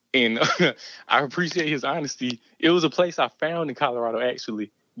 And I appreciate his honesty. It was a place I found in Colorado,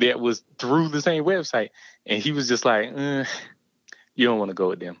 actually, that was through the same website. And he was just like, you don't want to go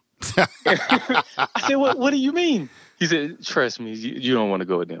with them. I said, what do you mean? He said, trust me, you don't want to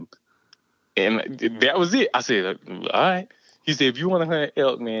go with them. And that was it. I said, all right. he said, if you want to hunt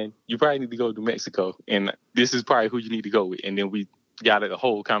elk, man, you probably need to go to Mexico. And this is probably who you need to go with. And then we got a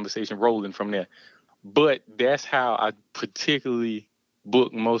whole conversation rolling from there. But that's how I particularly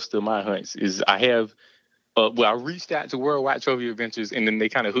book most of my hunts is I have, I reached out to Worldwide Trophy Adventures, and then they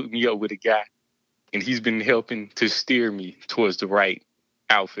kind of hooked me up with a guy, and he's been helping to steer me towards the right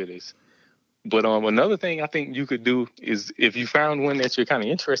outfitters. But another thing I think you could do is if you found one that you're kind of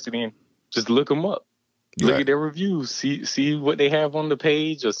interested in, just look them up. Look at their reviews, see what they have on the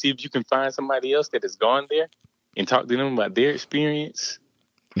page, or see if you can find somebody else that has gone there and talk to them about their experience,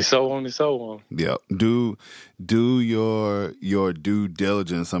 and so on and so on. Yeah, do your due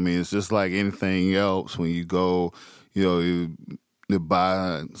diligence. I mean, it's just like anything else when you go, you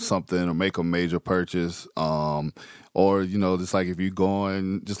buy something or make a major purchase, or just like if you're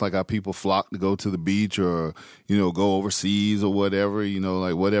going, just like how people flock to go to the beach or go overseas or whatever,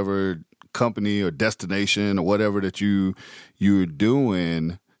 like whatever company or destination or whatever that you're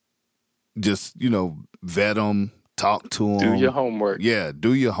doing, just vet them, talk to them, do your homework. Yeah,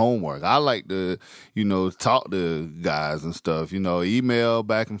 do your homework. I like to talk to guys and stuff. Email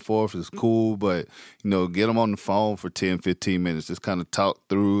back and forth is cool, but get them on the phone for 10-15 minutes, just kind of talk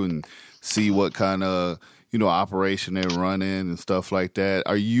through and see what kind of operation they're running and stuff like that.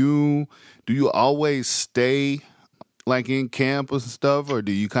 Do you always stay like in camp and stuff, or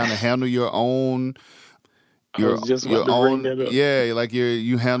do you kind of handle your own? Your own, yeah, like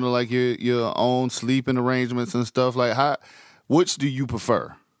you handle like your own sleeping arrangements and stuff. Like which do you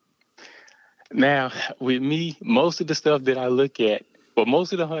prefer? Now, with me, most of the stuff that I look at, but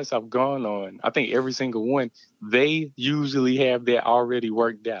most of the hunts I've gone on, I think every single one, they usually have that already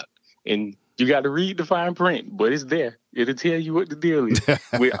worked out, and you got to read the fine print, but it's there. It'll tell you what the deal is.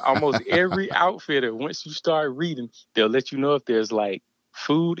 With almost every outfitter, once you start reading, they'll let you know if there's like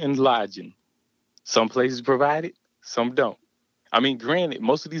food and lodging. Some places provide it, some don't. I mean, granted,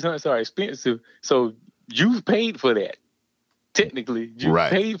 most of these hunts are expensive, so you've paid for that. Technically, you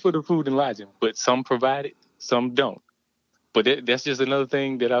paid for the food and lodging, but some provide it, some don't. But that's just another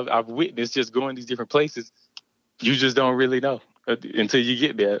thing that I've witnessed just going these different places. You just don't really know until you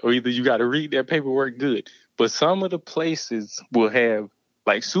get there, or either you got to read their paperwork good. But some of the places will have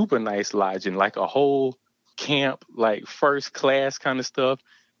like super nice lodging, like a whole camp, like first class kind of stuff.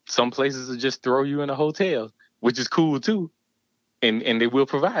 Some places will just throw you in a hotel, which is cool too. And they will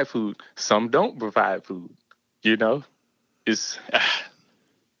provide food. Some don't provide food. It's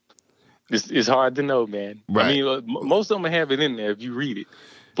hard to know, man. Right. I mean, most of them have it in there if you read it,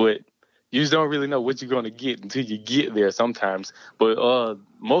 but you just don't really know what you're going to get until you get there sometimes. But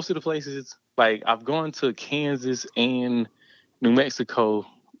most of the places, like I've gone to Kansas and New Mexico,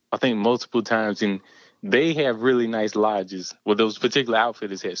 I think multiple times, and they have really nice lodges. Well, those particular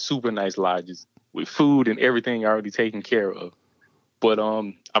outfitters had super nice lodges with food and everything already taken care of. But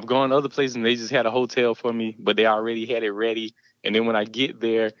I've gone other places and they just had a hotel for me, but they already had it ready. And then when I get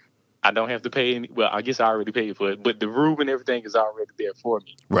there, I don't have to pay any. Well, I guess I already paid for it, but the room and everything is already there for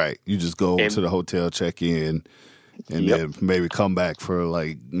me. Right. You just go to the hotel, check in, and then maybe come back for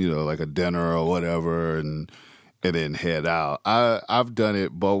like a dinner or whatever, and then head out. I've done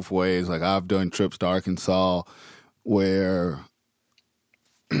it both ways. Like I've done trips to Arkansas where,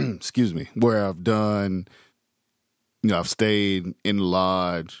 where I've done, I've stayed in the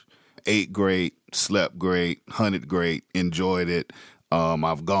lodge, ate great, slept great, hunted great, enjoyed it.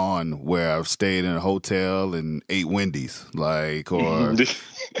 I've gone where I've stayed in a hotel and ate Wendy's,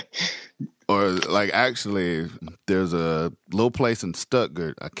 or like actually there's a little place in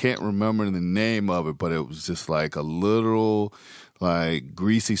Stuttgart. I can't remember the name of it, but it was just like a little like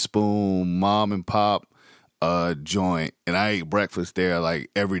greasy spoon mom and pop joint, and I ate breakfast there like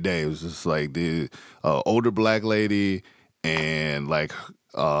every day. It was just like the older black lady and like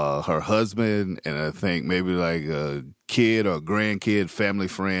her husband, and I think maybe like a kid or a grandkid, family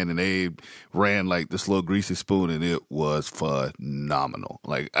friend, and they ran like this little greasy spoon, and it was phenomenal.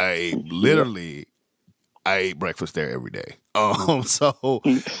 Like I ate breakfast there every day. So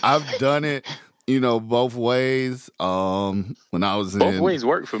I've done it, both ways. When I was both ways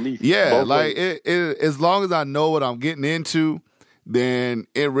work for me. Yeah, both like ways. it as long as I know what I'm getting into, then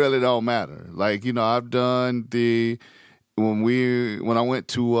it really don't matter. Like I've done when I went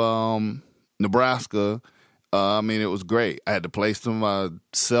to Nebraska. I mean, it was great. I had the place to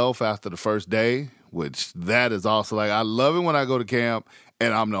myself after the first day, which that is also like I love it when I go to camp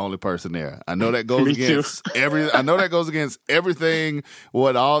and I'm the only person there. I know that goes against everything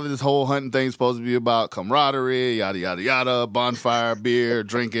what all this whole hunting thing's supposed to be about: camaraderie, yada yada yada, bonfire, beer,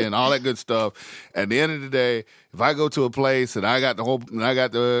 drinking, all that good stuff. At the end of the day, if I go to a place and I got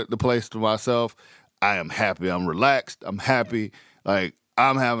the place to myself, I am happy. I'm relaxed. I'm happy. Like,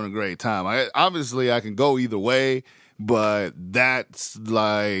 I'm having a great time. Obviously, I can go either way, but that's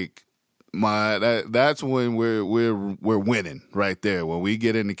like that's when we're winning right there. When we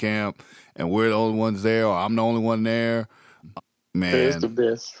get into camp and we're the only ones there, or I'm the only one there, man. It's the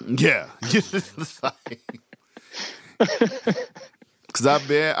best. Yeah. Because I've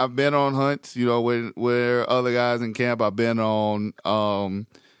been on hunts, with other guys in camp. I've been on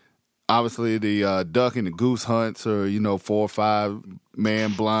obviously the duck and the goose hunts, or 4 or 5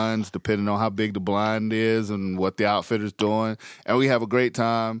 man blinds, depending on how big the blind is and what the outfitter's doing, and we have a great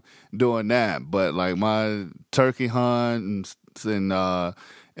time doing that. But like my turkey hunt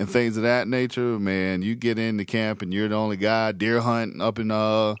and things of that nature, man, you get into camp and you're the only guy. Deer hunt up in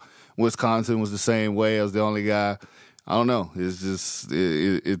Wisconsin was the same way. I was the only guy. I don't know. It's just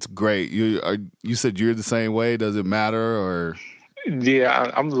it's great. You said you're the same way. Does it matter or?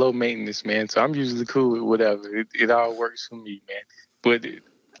 Yeah, I'm low maintenance, man. So I'm usually cool with whatever. It all works for me, man. But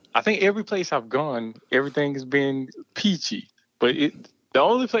I think every place I've gone, everything has been peachy. But the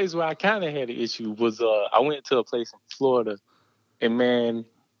only place where I kind of had an issue was I went to a place in Florida, and man,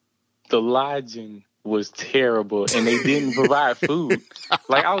 the lodging was terrible, and they didn't provide food.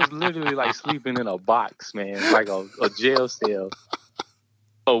 Like, I was literally like sleeping in a box, man, like a jail cell.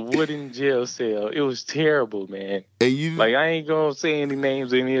 A wooden jail cell. It was terrible, man. And I ain't gonna say any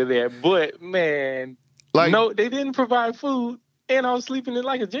names or any of that, but man, no, they didn't provide food, and I was sleeping in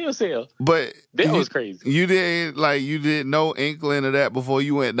like a jail cell. But that was crazy. You did no inkling of that before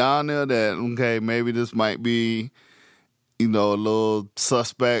you went down there. That okay, maybe this might be, a little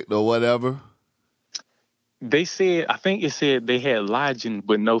suspect or whatever. They said, I think it said they had lodging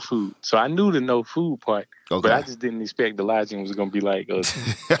but no food. So I knew the no food part, but I just didn't expect the lodging was going to be like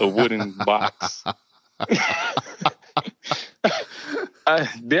a wooden box.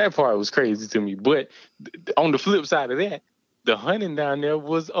 That part was crazy to me. But on the flip side of that, the hunting down there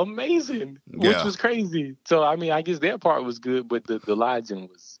was amazing, which was crazy. So, I mean, I guess that part was good, but the lodging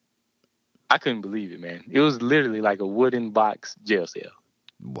was, I couldn't believe it, man. It was literally like a wooden box jail cell.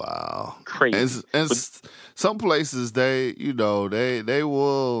 Wow, crazy! And some places they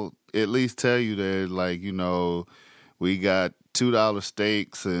will at least tell you that we got $2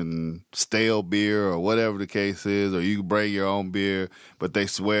 steaks and stale beer or whatever the case is, or you can bring your own beer. But they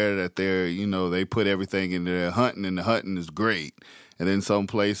swear that they put everything in their hunting, and the hunting is great. And then some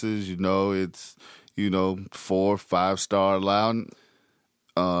places, it's 4 or 5 star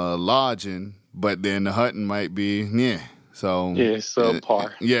lodging, but then the hunting might be So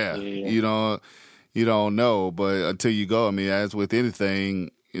subpar. You don't know, but until you go, I mean, as with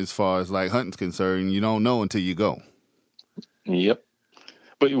anything, as far as like hunting's concerned, you don't know until you go. Yep.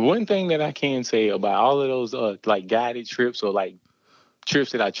 But one thing that I can say about all of those like guided trips or like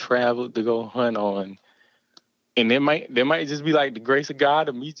trips that I traveled to go hunt on, and there might just be like the grace of God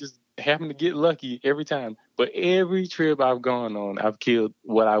or me just happen to get lucky every time. But every trip I've gone on, I've killed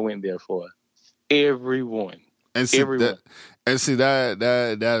what I went there for. Everyone. And see that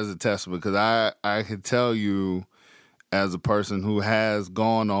is a testament, because I can tell you, as a person who has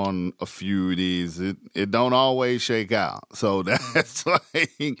gone on a few of these, it don't always shake out. So that's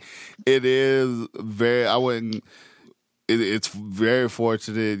it is very. It's very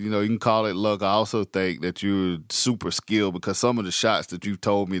fortunate. You can call it luck. I also think that you're super skilled, because some of the shots that you've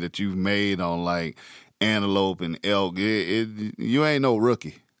told me that you've made on like antelope and elk, you ain't no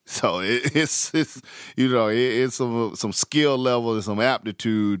rookie. So it's some skill level and some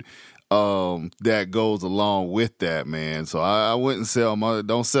aptitude that goes along with that, man. So I wouldn't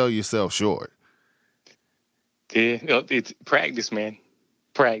don't sell yourself short. Yeah, it's practice, man.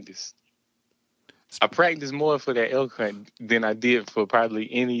 Practice. I practiced more for that elk hunt than I did for probably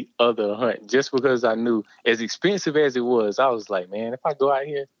any other hunt, just because I knew, as expensive as it was, I was like, man, if I go out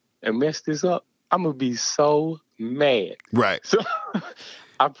here and mess this up, I'm gonna be so mad. Right. So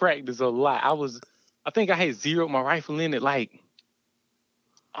I practiced a lot. I think I had zeroed my rifle in at was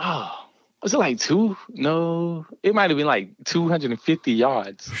it like 2? No, it might have been like 250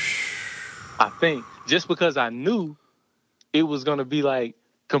 yards. I think, just because I knew it was going to be like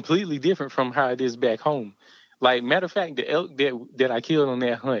completely different from how it is back home. Like, matter of fact, the elk that I killed on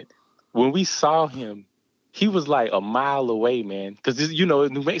that hunt, when we saw him, he was like a mile away, man. Because,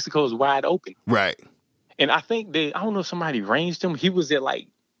 New Mexico is wide open. Right. And I think I don't know if somebody ranged him. He was at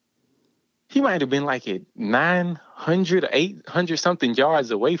he might have been like at 900 or 800 something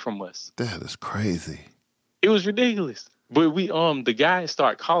yards away from us. That is crazy. It was ridiculous. But we, the guy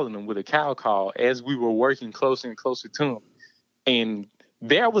started calling him with a cow call as we were working closer and closer to him. And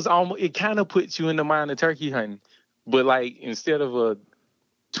there was it kind of puts you in the mind of turkey hunting. But like, instead of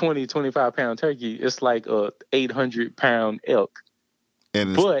 25-pound turkey, it's like a 800-pound elk.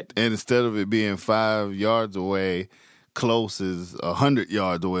 And instead of it being 5 yards away, close is 100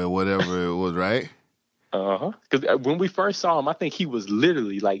 yards away or whatever it was, right? Because when we first saw him, I think he was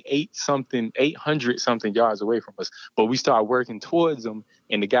literally like 800-something yards away from us. But we started working towards him,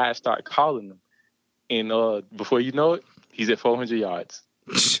 and the guys started calling him. And before you know it, he's at 400 yards.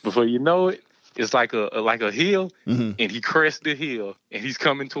 Before you know it, it's like a hill, and he crests the hill, and he's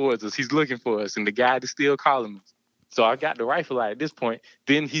coming towards us. He's looking for us, and the guy is still calling us. So I got the rifle out at this point.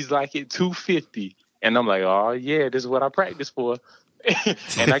 Then he's like at 250, and I'm like, oh yeah, this is what I practice for.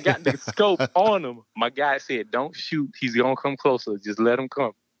 And I got the scope on him. My guy said, don't shoot. He's going to come closer. Just let him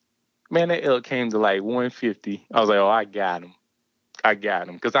come. Man, that elk came to like 150. I was like, oh, I got him.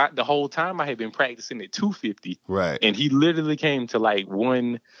 Because the whole time I had been practicing at 250. Right. And he literally came to like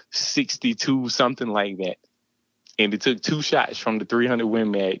 162, something like that. And it took 2 shots from the 300 Win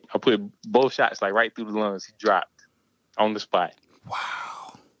Mag. I put both shots like right through the lungs. He dropped on the spot. Wow.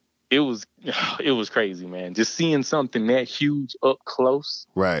 It was crazy, man. Just seeing something that huge up close.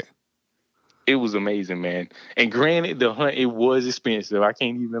 Right. It was amazing, man. And granted, the hunt, it was expensive. I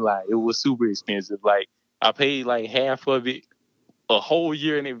can't even lie. It was super expensive. Like, I paid like half of it a whole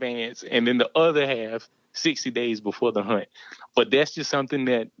year in advance, and then the other half 60 days before the hunt. But that's just something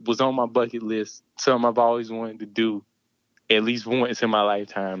that was on my bucket list, something I've always wanted to do at least once in my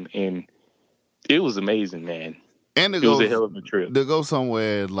lifetime. And it was amazing, man. And it was a hell of a trip. To go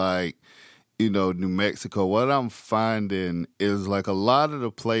somewhere like, New Mexico, what I'm finding is like a lot of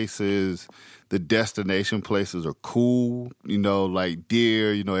the places, the destination places are cool, like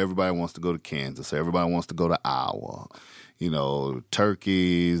deer, everybody wants to go to Kansas, everybody wants to go to Iowa,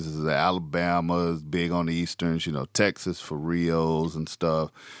 turkeys, Alabama is big on the easterns, Texas for Rios and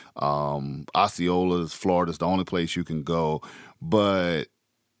stuff. Osceola's, Florida's the only place you can go. But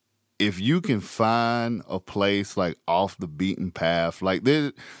if you can find a place like off the beaten path, like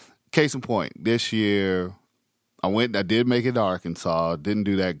this, case in point, this year I did make it to Arkansas, didn't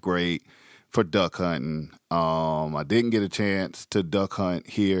do that great for duck hunting. I didn't get a chance to duck hunt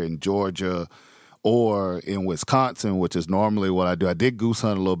here in Georgia or in Wisconsin, which is normally what I do. I did goose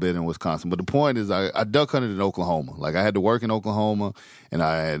hunt a little bit in Wisconsin, but the point is I duck hunted in Oklahoma. Like, I had to work in Oklahoma, and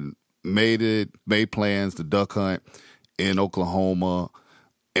I had made plans to duck hunt in Oklahoma.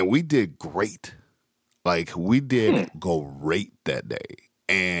 And we did great. Like, we did great that day.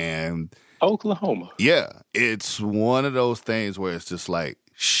 And Oklahoma. Yeah. It's one of those things where it's just like,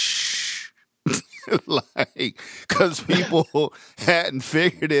 shh. Like, because people hadn't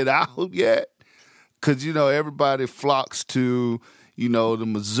figured it out yet. Because, everybody flocks to, the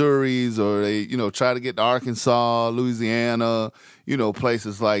Missouris, or they, try to get to Arkansas, Louisiana,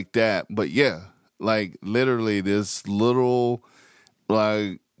 places like that. But yeah, like, literally this little,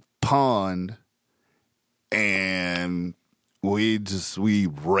 like, pond, and we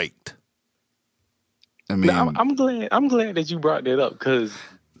raked. I mean, now, I'm glad that you brought that up, because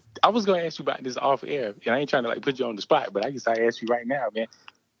I was going to ask you about this off air, and I ain't trying to like put you on the spot, but I guess I ask you right now, man.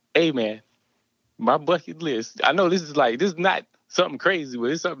 Hey, man, my bucket list. I know this is not something crazy, but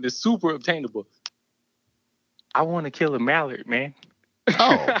it's something that's super obtainable. I want to kill a mallard, man.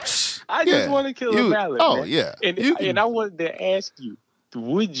 Oh, I just want to kill a mallard. Oh, man. yeah. And I wanted to ask you,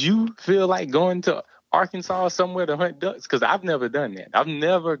 would you feel like going to Arkansas somewhere to hunt ducks? Because I've never done that. I've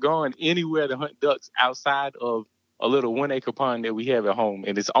never gone anywhere to hunt ducks outside of a little 1-acre pond that we have at home,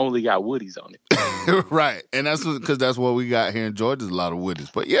 and it's only got woodies on it. Right. And that's because that's what we got here in Georgia, is a lot of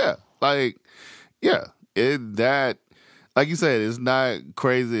woodies. But yeah, like you said, it's not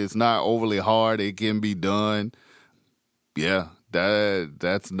crazy. It's not overly hard. It can be done. Yeah,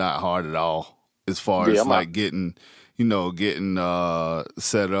 that's not hard at all as far as like getting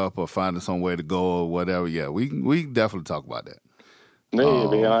set up or finding somewhere to go or whatever. Yeah, we can definitely talk about that. Yeah,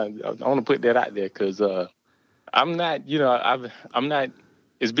 man, I want to put that out there, because I'm not, I'm not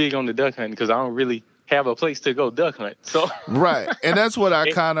as big on the duck hunting, because I don't really have a place to go duck hunt. So right, and that's what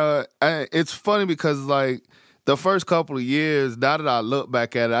it's funny because like the first couple of years, now that I look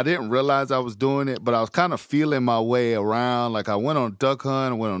back at it, I didn't realize I was doing it, but I was kind of feeling my way around. Like, I went on a duck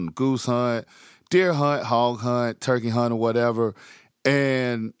hunt, I went on a goose hunt, deer hunt, hog hunt, turkey hunt, or whatever.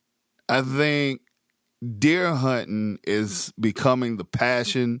 And I think deer hunting is becoming the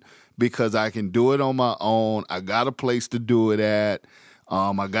passion because I can do it on my own. I got a place to do it at.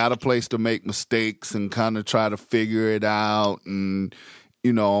 I got a place to make mistakes and kind of try to figure it out and,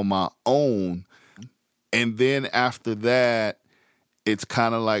 on my own. And then after that, it's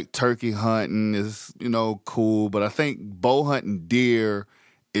kind of like turkey hunting is, cool. But I think bow hunting deer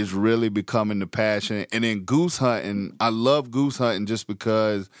is really becoming the passion. And then goose hunting, I love goose hunting just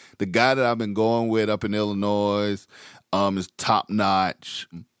because the guy that I've been going with up in Illinois is top notch,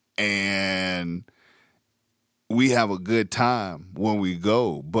 and we have a good time when we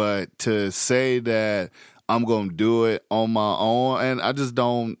go. But to say that I'm going to do it on my own, and I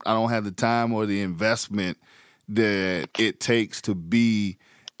don't have the time or the investment that it takes to be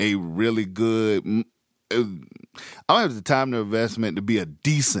a really good, I don't have the time or investment to be a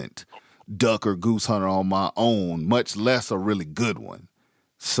decent duck or goose hunter on my own, much less a really good one.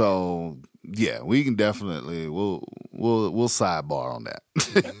 So yeah, we can definitely we'll sidebar on that.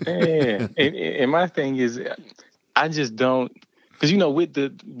 and my thing is, I just don't, because with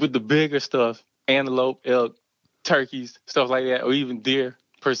the bigger stuff, antelope, elk, turkeys, stuff like that, or even deer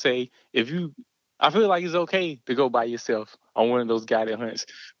per se. I feel like it's okay to go by yourself on one of those guided hunts.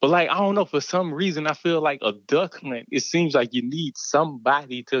 But I don't know, for some reason, I feel like a duck hunt, it seems like you need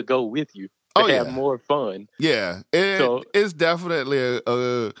somebody to go with you to have more fun. Yeah, it's definitely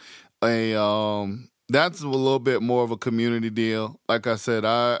that's a little bit more of a community deal. Like I said,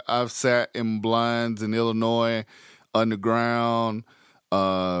 I've sat in blinds in Illinois, underground,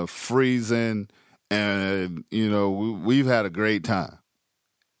 freezing, and we've had a great time.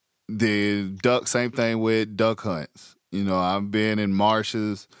 The duck, same thing with duck hunts. I've been in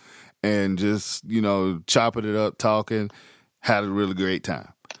marshes and just, chopping it up, talking, had a really great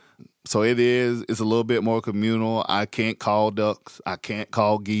time. So it's a little bit more communal. I can't call ducks. I can't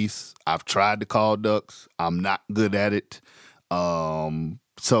call geese. I've tried to call ducks. I'm not good at it.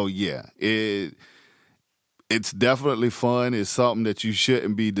 So yeah, it's definitely fun. It's something that you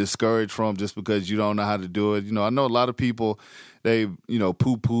shouldn't be discouraged from just because you don't know how to do it. I know a lot of people, they,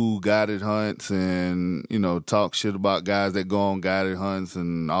 poo-poo guided hunts and, talk shit about guys that go on guided hunts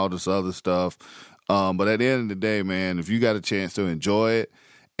and all this other stuff. But at the end of the day, man, if you got a chance to enjoy it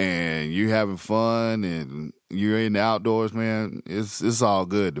and you're having fun and you're in the outdoors, man, it's all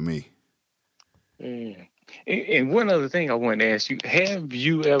good to me. Mm. And one other thing I wanted to ask you, have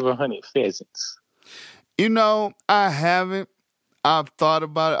you ever hunted pheasants? I haven't. I've thought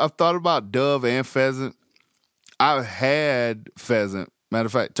about it. I've thought about dove and pheasant. I've had pheasant. Matter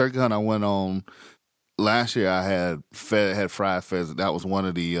of fact, turkey hunt I went on last year, I had fried pheasant. That was one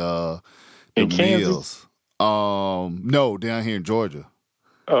of the meals. No, down here in Georgia.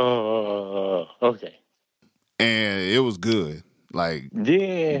 Oh, okay. And it was good. It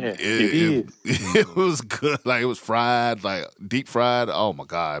is. It was good. It was fried, deep fried. Oh my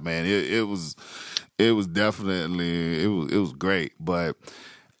God, man! It was definitely it was great. But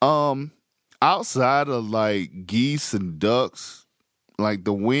outside of geese and ducks,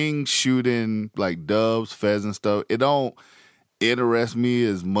 the wing shooting, doves, pheasants stuff, it don't interest me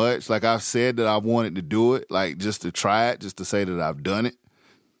as much. I've said that I wanted to do it, just to try it, just to say that I've done it.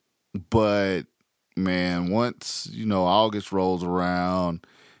 But man, once August rolls around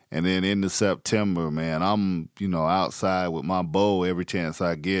and then into September, man, I'm outside with my bow every chance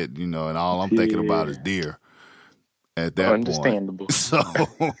I get, and all I'm thinking about is deer at that Understandable. point. So,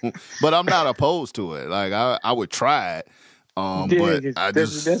 but I'm not opposed to it. I would try it, but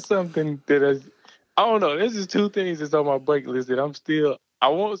that's something that I don't know. This is two things that's on my bucket list that I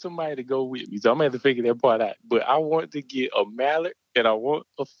want somebody to go with me, so I'm gonna have to figure that part out. But I want to get a mallard and I want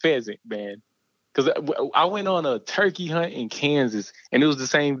a pheasant, man. Because I went on a turkey hunt in Kansas, and it was the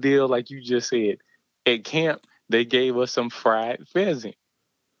same deal like you just said. At camp, they gave us some fried pheasant.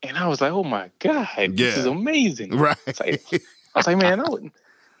 And I was like, oh, my God, this is amazing. Right. I was like, man,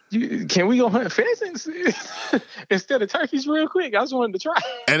 can we go hunt pheasants instead of turkeys real quick? I just wanted to try.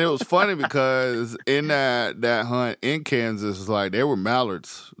 And it was funny because in that hunt in Kansas, there were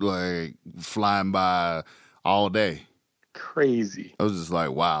mallards, flying by all day. Crazy. I was just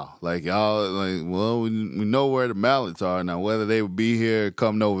wow. Y'all, well, we know where the mallards are now. Whether they would be here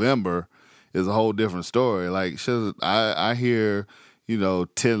come November is a whole different story. I hear, 10,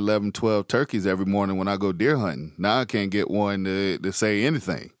 11, 12 turkeys every morning when I go deer hunting. Now I can't get one to say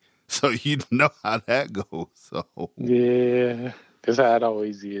anything. So you know how that goes. So yeah, that's how it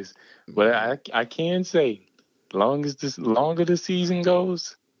always is. But I can say, longer the season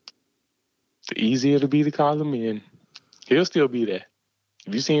goes, the easier it'll be to call them in. He'll still be there.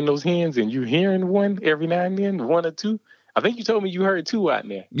 If you seen those hens and you hearing one every now and then, one or two, I think you told me you heard two out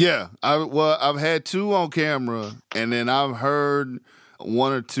there. Yeah, I've had two on camera, and then I've heard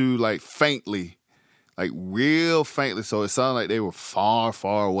one or two faintly, real faintly. So it sounded like they were far,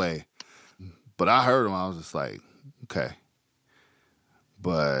 far away. But I heard them. I was just okay.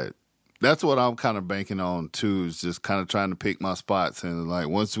 But that's what I'm kind of banking on too. Is just kind of trying to pick my spots, and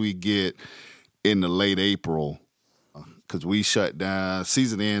once we get into late April. because we shut down.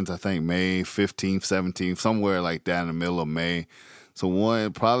 Season ends, I think, May 15th, 17th, somewhere like that in the middle of May. So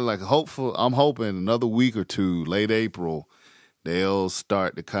I'm hoping another week or two, late April, they'll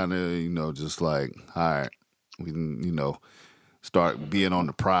start to kind of, just like, all right, we can, start being on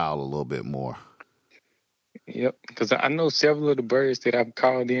the prowl a little bit more. Yep, because I know several of the birds that I've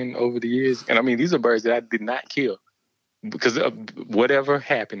called in over the years, and I mean, these are birds that I did not kill because of whatever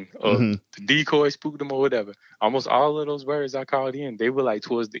happened, the decoy spooked them or whatever. Almost all of those birds I called in, they were like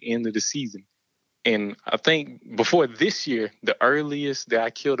towards the end of the season. And I think before this year, the earliest that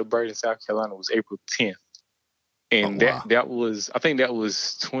I killed a bird in South Carolina was April 10th. And that was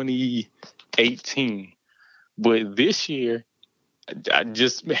 2018. But this year, I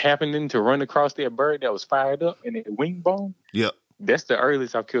just happening to run across that bird that was fired up and that wing bone. Yep. That's the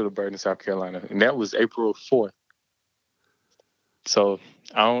earliest I've killed a bird in South Carolina. And that was April 4th. So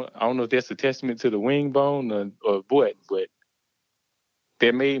I don't know if that's a testament to the wing bone or what, but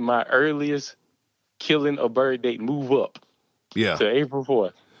that made my earliest killing a bird date move up to April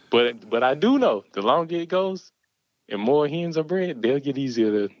 4th. But I do know the longer it goes and more hens are bred, they'll get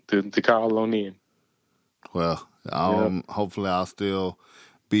easier to call on in. Well, hopefully I'll still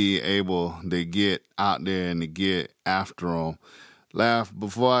be able to get out there and to get after them. Laugh,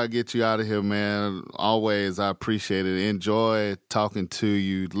 before I get you out of here, man, always I appreciate it. Enjoy talking to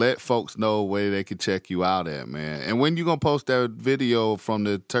you. Let folks know where they can check you out at, man. And when you going to post that video from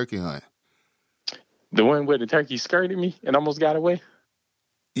the turkey hunt? The one where the turkey skirted me and almost got away?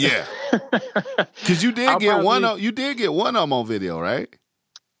 Yeah. Because you did get one of them on video, right?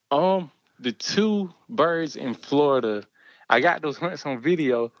 The two birds in Florida, I got those hunts on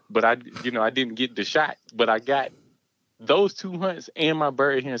video, but I didn't get the shot. But I got those two hunts and my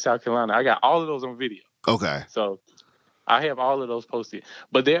bird here in South Carolina. I got all of those on video. Okay. So I have all of those posted.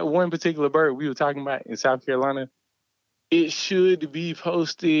 But that one particular bird we were talking about in South Carolina, it should be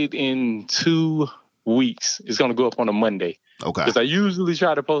posted in 2 weeks. It's going to go up on a Monday. Okay. Because I usually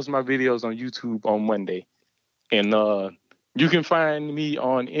try to post my videos on YouTube on Monday. And you can find me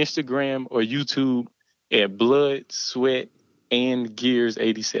on Instagram or YouTube at Blood, Sweat, and Gears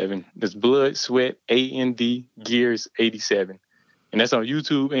 87. That's Blood, Sweat, AND, Gears 87. And that's on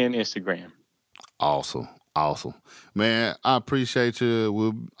YouTube and Instagram. Awesome. Man, I appreciate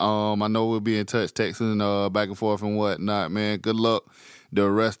you. I know we'll be in touch, texting back and forth and whatnot, man. Good luck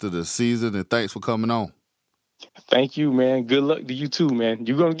the rest of the season, and thanks for coming on. Thank you, man. Good luck to you too, man.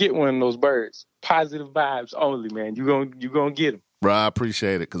 You're going to get one of those birds. Positive vibes only, man. You're gonna get them. Bro, I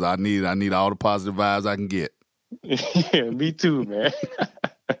appreciate it because I need all the positive vibes I can get. Yeah, me too, man.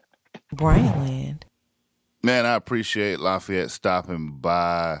 Bryant Land. Man, I appreciate Lafayette stopping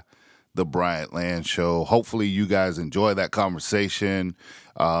by the Bryant Land Show. Hopefully you guys enjoy that conversation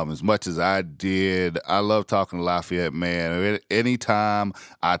as much as I did. I love talking to Lafayette, man. Anytime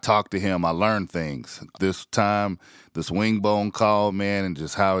I talk to him, I learn things. This time, this wing bone call, man, and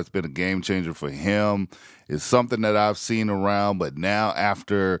just how it's been a game changer for him is something that I've seen around. But now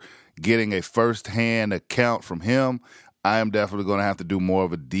after getting a firsthand account from him, I am definitely going to have to do more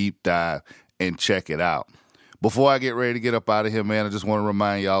of a deep dive and check it out. Before I get ready to get up out of here, man, I just want to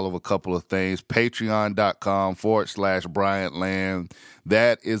remind y'all of a couple of things. Patreon.com/Bryant Land.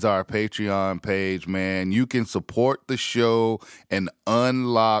 That is our Patreon page, man. You can support the show and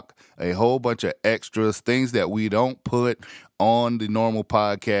unlock a whole bunch of extras, things that we don't put on the normal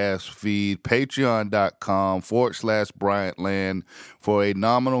podcast feed. Patreon.com/Bryant Land. For a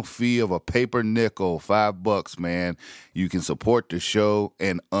nominal fee of a paper nickel, $5, man, you can support the show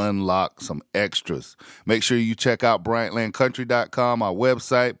and unlock some extras. Make sure you check out BryantLandCountry.com, our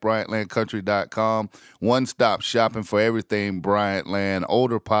website, BryantLandCountry.com. One-stop shopping for everything Bryant Land,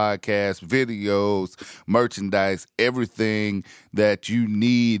 older podcasts, videos, merchandise, everything that you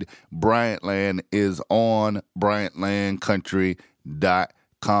need. Bryant Land is on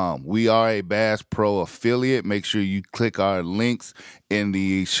BryantLandCountry.com. We are a Bass Pro affiliate. Make sure you click our links in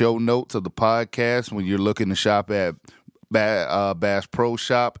the show notes of the podcast when you're looking to shop at Bass Pro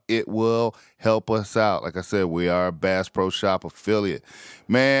Shop. It will help us out. Like I said, we are a Bass Pro Shop affiliate.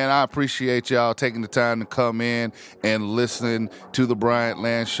 Man, I appreciate y'all taking the time to come in and listen to the Bryant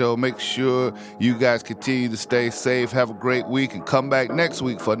Land Show. Make sure you guys continue to stay safe. Have a great week and come back next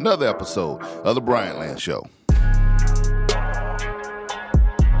week for another episode of the Bryant Land Show.